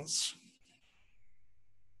 questions?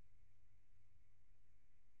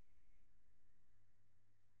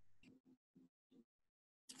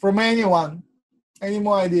 From anyone? Any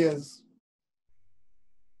more ideas?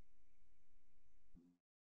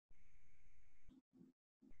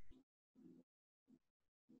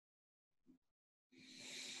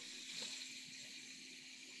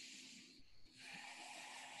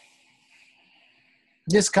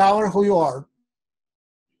 Discover who you are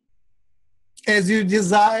as you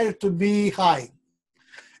desire to be high,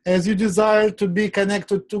 as you desire to be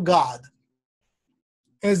connected to God,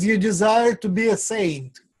 as you desire to be a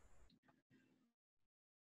saint.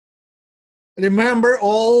 Remember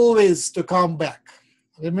always to come back.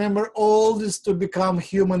 Remember always to become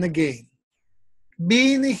human again.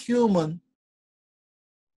 Being a human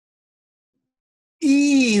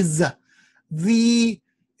is the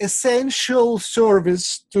essential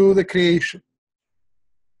service to the creation.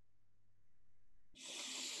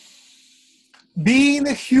 Being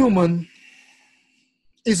a human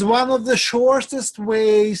is one of the shortest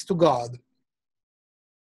ways to God.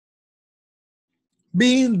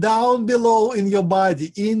 Being down below in your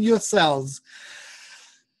body, in your cells,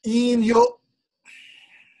 in your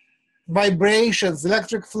vibrations,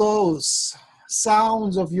 electric flows,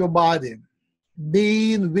 sounds of your body,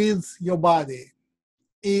 being with your body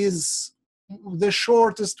is the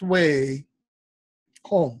shortest way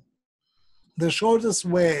home, the shortest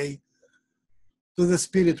way to the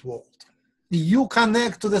spirit world. You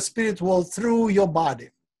connect to the spirit world through your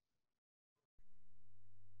body.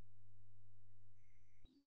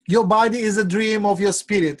 Your body is a dream of your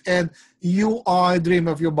spirit, and you are a dream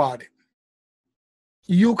of your body.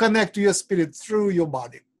 You connect to your spirit through your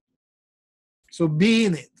body. So be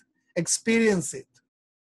in it, experience it.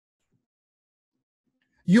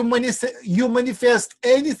 You manifest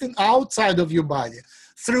anything outside of your body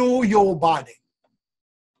through your body.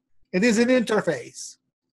 It is an interface.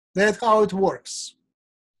 That's how it works.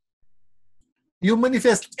 You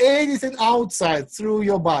manifest anything outside through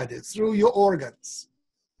your body, through your organs.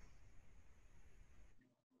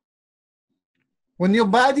 When your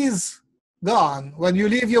body is gone, when you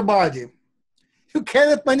leave your body, you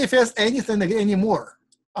cannot manifest anything anymore.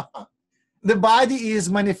 The body is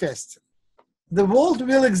manifested. The world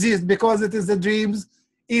will exist because it is a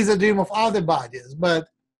dream of other bodies. But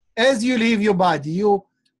as you leave your body, you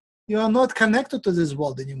are not connected to this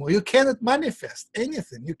world anymore. You cannot manifest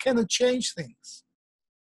anything. You cannot change things.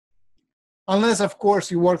 Unless, of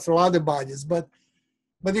course, you work through other bodies. But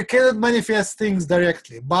you cannot manifest things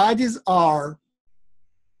directly. Bodies are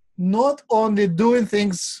not only doing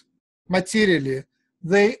things materially,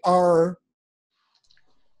 they are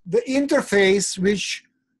the interface which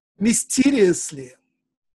mysteriously,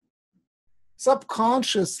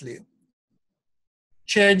 subconsciously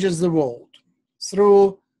changes the world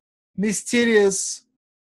through mysterious,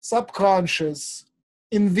 subconscious,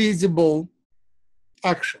 invisible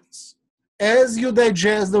actions. As you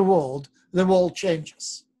digest the world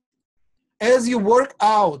changes. As you work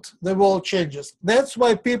out, the world changes. That's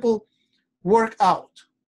why people work out.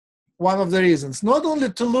 One of the reasons, not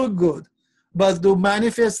only to look good, but to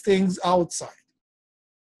manifest things outside.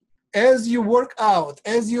 As you work out,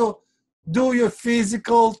 as you do your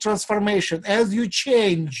physical transformation, as you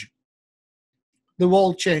change, the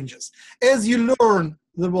world changes. As you learn,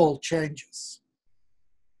 the world changes.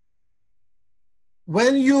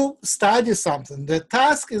 When you study something, the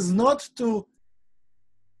task is not to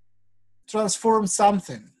transform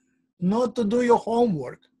something, not to do your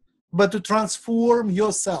homework, but to transform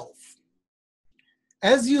yourself.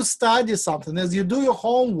 As you study something, as you do your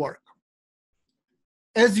homework,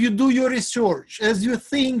 as you do your research, as you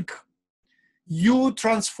think, you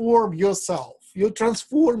transform yourself. You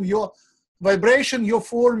transform your vibration, your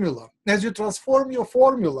formula. As you transform your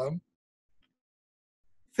formula,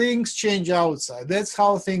 things change outside. That's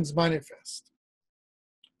how things manifest.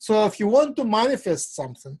 So if you want to manifest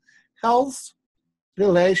something, health,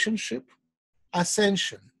 relationship,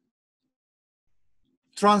 ascension,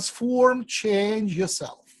 transform, change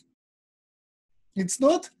yourself. It's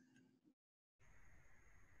not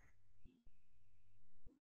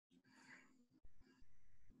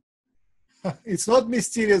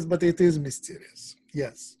mysterious, but it is mysterious.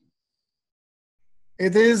 Yes.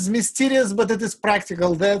 It is mysterious, but it is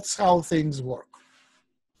practical. That's how things work.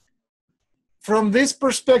 From this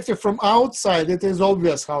perspective, from outside, it is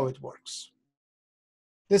obvious how it works.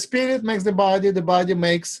 The spirit makes the body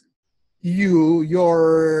makes you,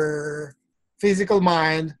 your physical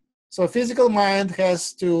mind. So physical mind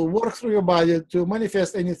has to work through your body to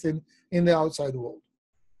manifest anything in the outside world.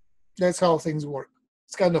 That's how things work.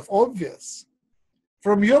 It's kind of obvious.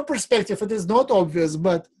 From your perspective, it is not obvious,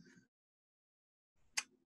 but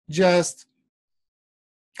just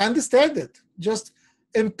understand it. Just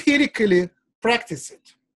empirically practice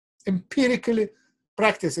it. Empirically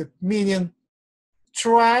practice it, meaning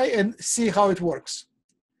try and see how it works.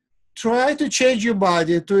 Try to change your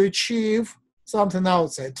body to achieve something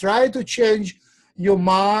outside. Try to change your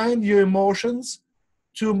mind, your emotions,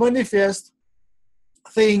 to manifest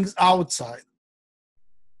things outside.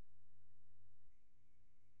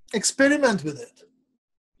 Experiment with it.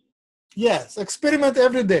 Yes, experiment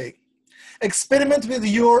every day. Experiment with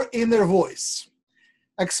your inner voice.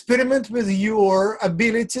 Experiment with your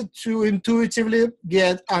ability to intuitively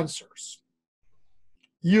get answers.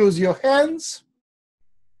 Use your hands,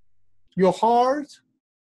 your heart,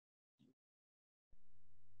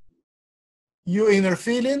 your inner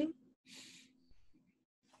feeling.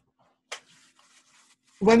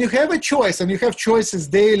 When you have a choice, and you have choices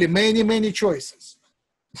daily, many, many choices,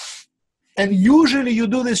 and usually you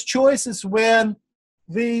do these choices when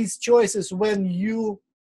you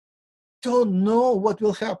don't know what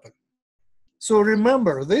will happen. So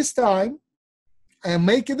remember, this time I'm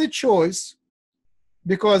making the choice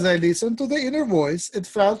because I listened to the inner voice. It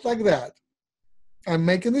felt like that. I'm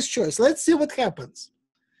making this choice. Let's see what happens.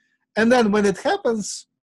 And then when it happens,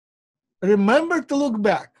 remember to look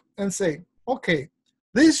back and say, okay,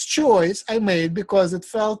 this choice I made because it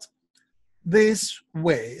felt this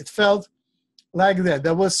way. It felt like that.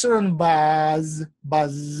 There was certain buzz,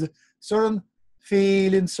 certain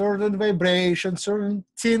feeling, certain vibration, certain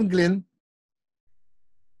tingling.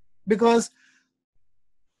 Because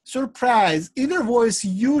surprise, inner voice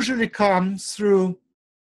usually comes through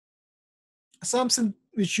something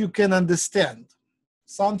which you can understand,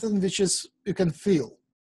 something which you can feel.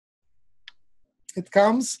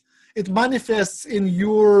 It manifests in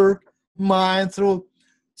your mind through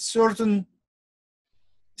certain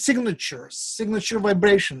signature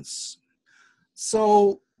vibrations.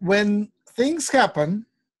 So when things happen,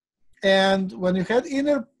 and when you had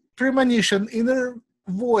inner premonition, inner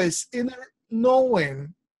voice, inner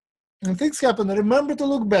knowing, and things happen, remember to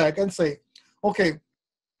look back and say, okay,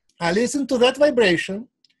 I listened to that vibration,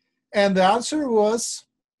 and the answer was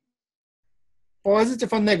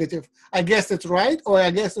positive or negative. I guessed it right or I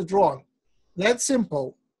guessed it wrong. That's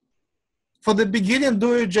simple. For the beginning,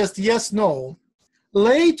 do it just yes, no.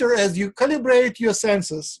 Later, as you calibrate your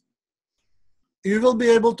senses, you will be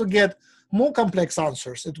able to get more complex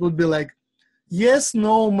answers. It would be like, yes,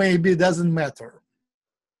 no, maybe, doesn't matter.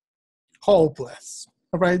 Hopeless,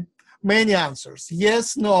 right? Many answers.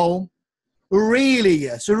 Yes, no, really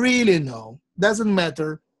yes, really no. Doesn't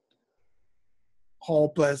matter.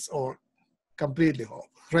 Hopeless or completely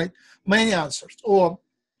hopeless, right? Many answers. Or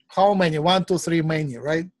how many? 1, 2, 3, many,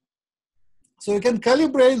 right? So you can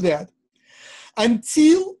calibrate that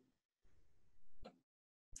until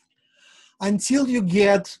you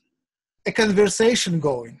get a conversation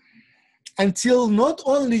going. Until not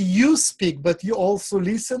only you speak, but you also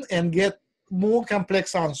listen and get more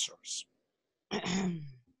complex answers.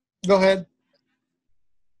 Go ahead.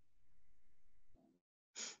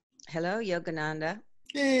 Hello, Yogananda.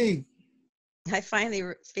 Hey. I finally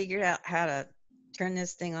figured out how to turn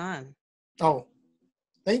this thing on. Oh,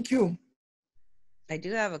 thank you. I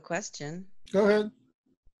do have a question. Go ahead.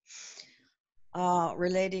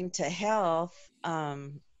 Relating to health.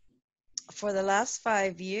 For the last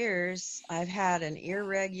 5 years, I've had an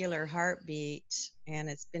irregular heartbeat, and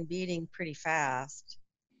it's been beating pretty fast.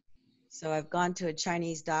 So I've gone to a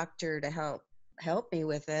Chinese doctor to help me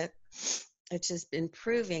with it. It's just been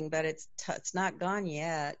improving, but it's not gone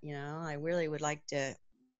yet. You know, I really would like to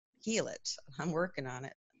heal it. I'm working on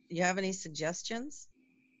it. Do you have any suggestions?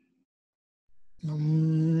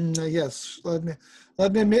 Yes. Let me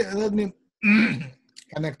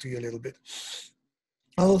connect to you a little bit.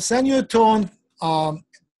 I'll send you a tone.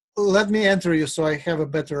 Let me enter you so I have a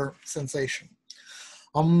better sensation.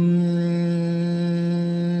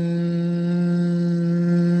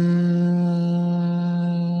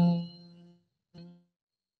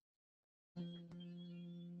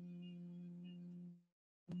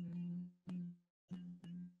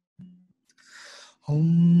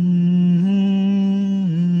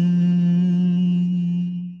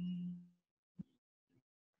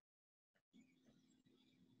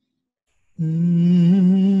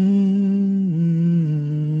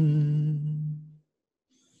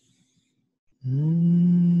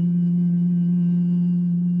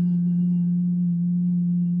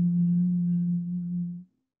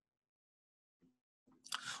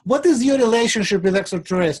 What is your relationship with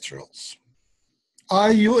extraterrestrials?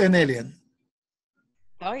 Are you an alien?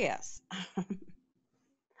 Oh, yes.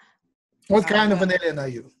 What kind of an alien are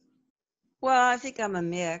you? Well, I think I'm a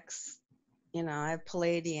mix. You know, I have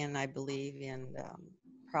Pleiadian, I believe, and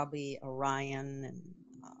probably Orion and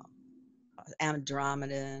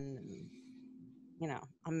Andromedan and you know,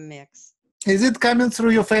 I'm a mix. Is it coming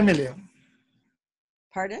through your family?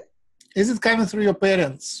 Pardon? Is it coming through your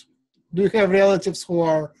parents? Do you have relatives who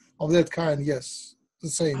are of that kind? Yes, the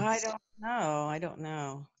same. I don't know. I don't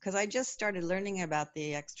know. Because I just started learning about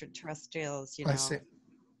the extraterrestrials, you I know, see.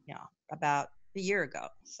 yeah, about a year ago.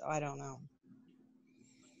 So I don't know.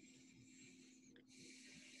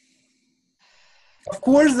 Of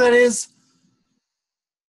course, there is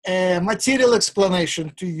a material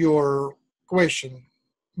explanation to your question,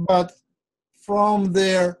 but from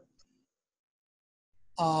their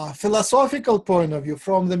philosophical point of view,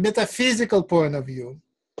 from the metaphysical point of view,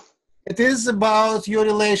 it is about your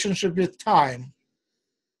relationship with time.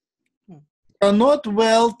 You're not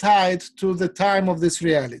well tied to the time of this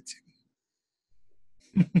reality.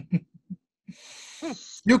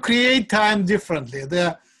 You create time differently.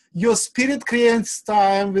 Your spirit creates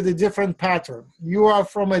time with a different pattern. You are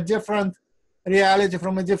from a different reality,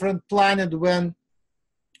 from a different planet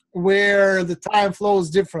where the time flows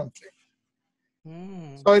differently.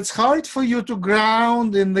 So it's hard for you to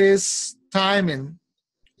ground in this timing.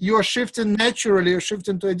 You are shifting naturally, you're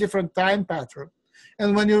shifting to a different time pattern.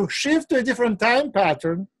 And when you shift to a different time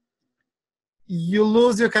pattern, you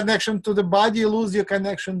lose your connection to the body, you lose your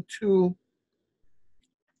connection to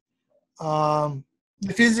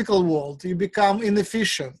the physical world. You become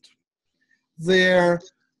inefficient. The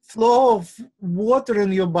flow of water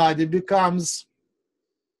in your body becomes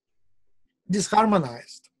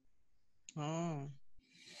disharmonized.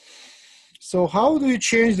 So how do you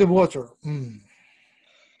change the water?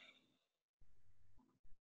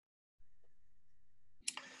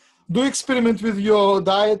 Do experiment with your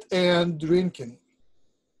diet and drinking.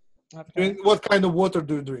 Okay. What kind of water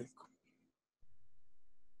do you drink?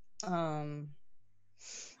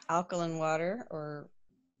 Alkaline water, or,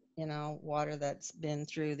 you know, water that's been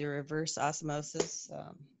through the reverse osmosis.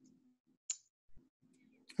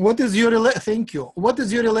 What is your Thank you. What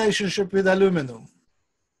is your relationship with aluminum?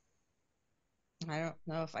 I don't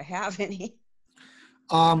know if I have any.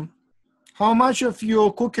 How much of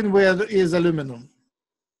your cooking ware is aluminum?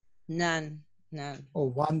 None. Oh,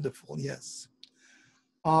 wonderful. Yes.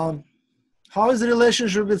 How is the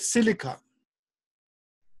relationship with silica?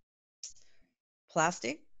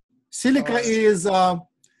 Plastic? Silica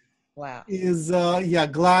Wow. is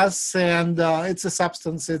glass, and it's a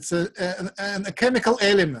substance. It's a chemical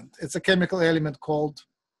element. It's a chemical element called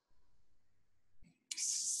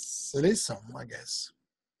silicon, I guess.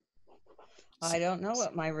 I don't know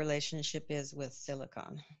what my relationship is with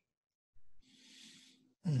silicon.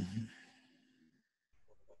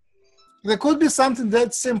 There could be something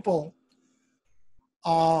that simple,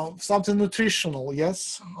 something nutritional.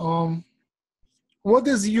 Yes. What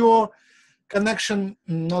is your connection?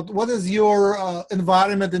 What is your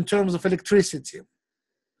environment in terms of electricity?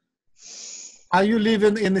 Are you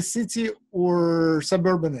living in a city or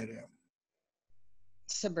suburban area?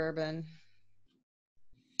 Suburban.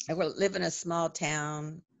 I live in a small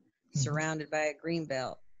town surrounded by a green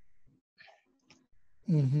belt.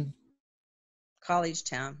 College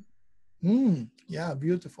town. Yeah,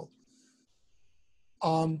 beautiful.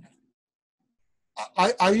 Are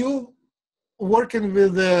you working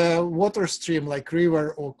with a water stream like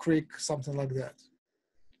river or creek, something like that?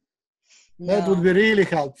 No. That would be really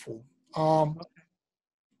helpful.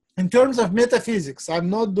 In terms of metaphysics, I'm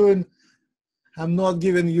not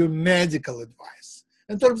giving you medical advice.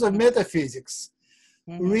 In terms of metaphysics,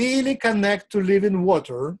 really connect to living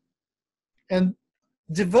water and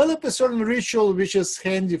develop a certain ritual which is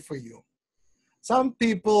handy for you. Some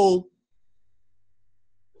people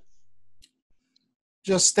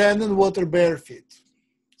just stand in water bare feet.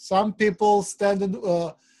 Some people stand in,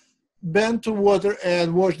 bend to water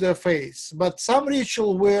and wash their face. But some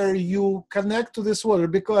ritual where you connect to this water,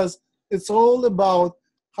 because it's all about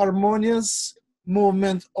harmonious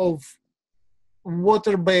movement of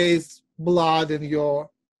water-based blood in your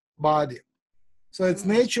body. So it's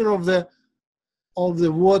nature of the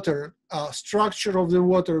water, structure of the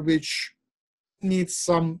water, which needs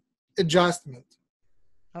some adjustment,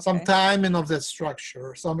 some timing of that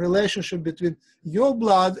structure, some relationship between your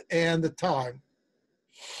blood and the time.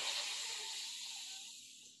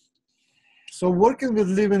 So working with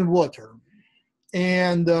living water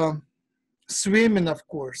and swimming, of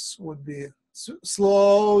course, would be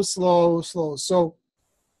slow. So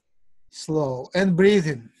slow, and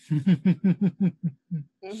breathing.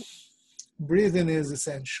 Breathing is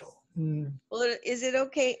essential. Well, is it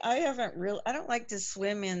okay? I don't like to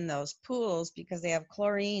swim in those pools because they have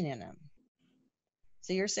chlorine in them.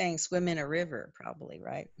 So you're saying swim in a river, probably,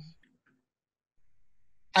 right?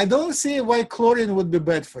 I don't see why chlorine would be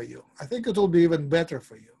bad for you. I think it will be even better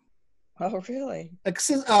for you. Oh, really?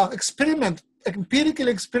 Experiment, empirical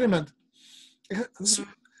experiment. Mhm.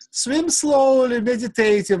 Swim slowly,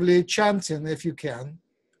 meditatively, chanting if you can,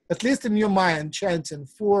 at least in your mind, chanting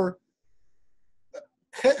for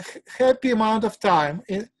happy amount of time.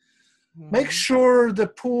 Make Mhm. sure the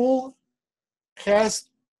pool has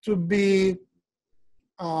to be,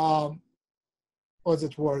 what's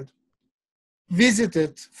that word?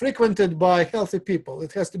 Visited, frequented by healthy people.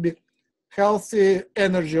 It has to be healthy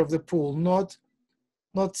energy of the pool, not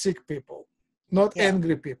sick people, not Yeah.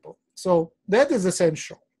 angry people. So that is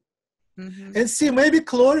essential. Mhm. And see, maybe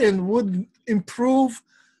chlorine would improve.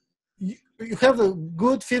 You have a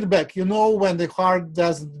good feedback. You know when the heart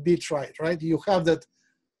doesn't beat right? You have that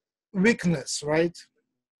weakness, right?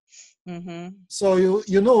 Mhm. So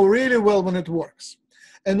you know really well when it works.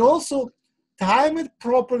 And also time it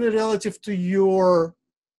properly relative to your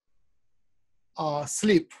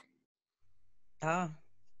sleep. Ah.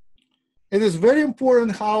 It is very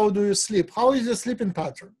important how do you sleep. How is your sleeping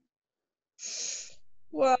pattern?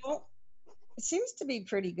 Well, it seems to be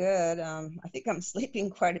pretty good. I think I'm sleeping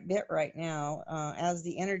quite a bit right now. As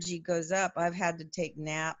the energy goes up, I've had to take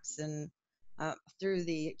naps and through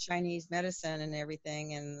the Chinese medicine and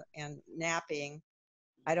everything and napping.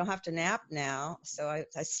 I don't have to nap now, so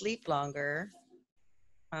I sleep longer.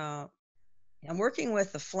 Uh, I'm working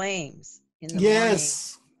with the flames in the morning.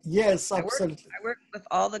 Yes, I work absolutely. I work with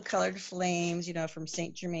all the colored flames, from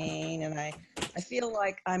Saint Germain, and I feel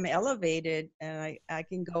like I'm elevated, and I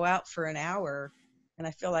can go out for an hour, and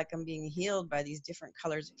I feel like I'm being healed by these different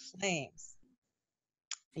colors of flames.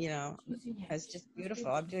 You know, it's just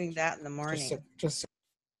beautiful. I'm doing that in the morning. Just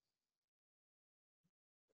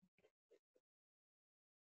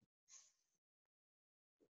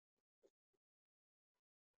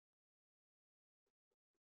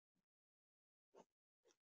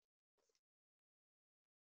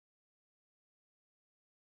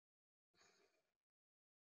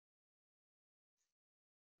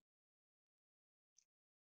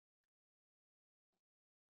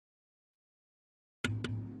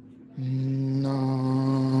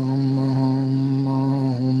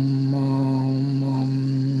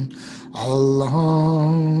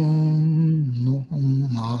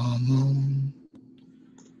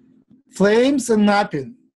Flames and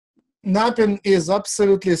napping. Napping is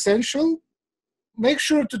absolutely essential. Make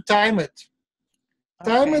sure to time it.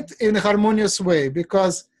 Time Okay. it in a harmonious way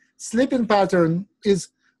because sleeping pattern is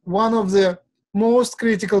one of the most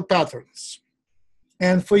critical patterns.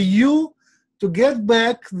 And for you to get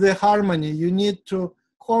back the harmony, you need to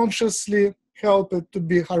consciously help it to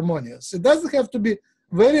be harmonious. It doesn't have to be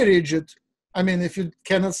very rigid. I mean, if you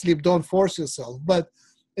cannot sleep, don't force yourself, but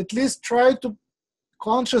at least try to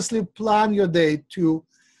consciously plan your day to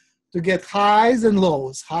get highs and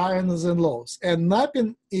lows, highs and lows. And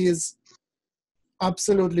napping is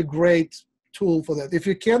absolutely great tool for that. If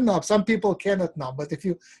you can nap, some people cannot nap, but if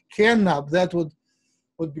you can nap, that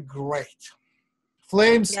would be great.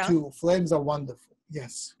 Flames Yeah. too. Flames are wonderful.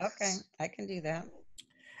 Yes. Okay. I can do that.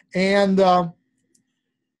 And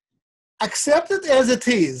accept it as it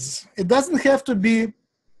is. It doesn't have to be,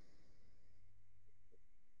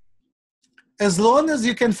 as long as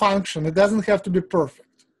you can function. It doesn't have to be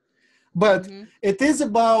perfect. But Mhm. it is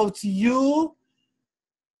about you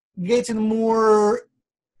getting more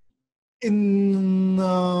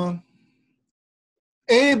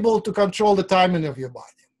able to control the timing of your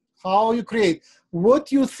body. How you create,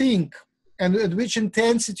 what you think, and at which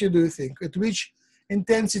intensity do you think, at which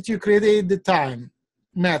intensity you create the time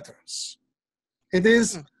matters. It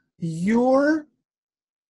is Hmm. your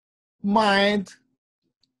mind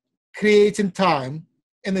creating time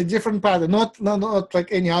in a different pattern, not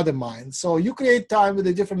like any other mind. So you create time with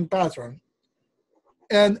a different pattern.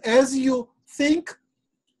 And as you think,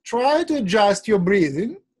 try to adjust your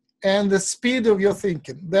breathing and the speed of your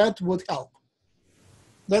thinking. That would help.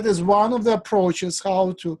 That is one of the approaches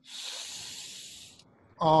how to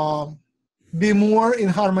be more in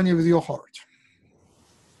harmony with your heart.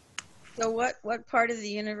 So what part of the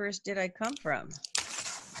universe did I come from?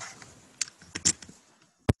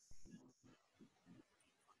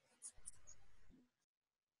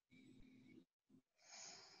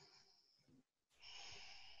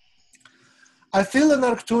 I feel an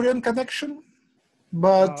Arcturian connection,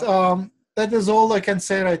 but Oh. that is all I can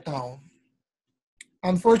say right now.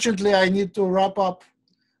 Unfortunately, I need to wrap up.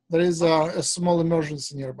 There is Okay. a small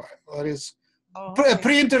emergency nearby. There is Oh, a okay.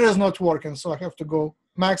 printer is not working, so I have to go.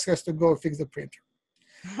 Max has to go fix the printer.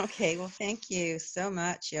 Okay. Well, thank you so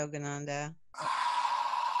much, Yogananda.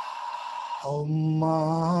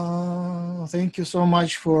 Thank you so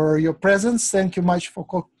much for your presence. Thank you much for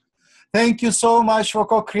Thank you so much for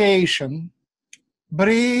co-creation.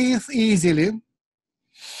 Breathe easily.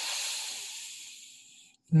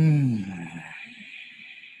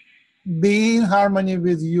 Be in harmony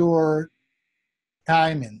with your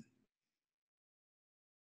timing.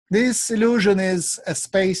 This illusion is a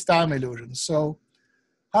space-time illusion, so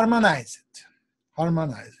harmonize it.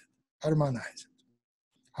 Harmonize it. Harmonize it.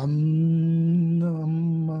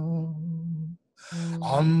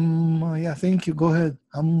 Yeah, thank you. Go ahead.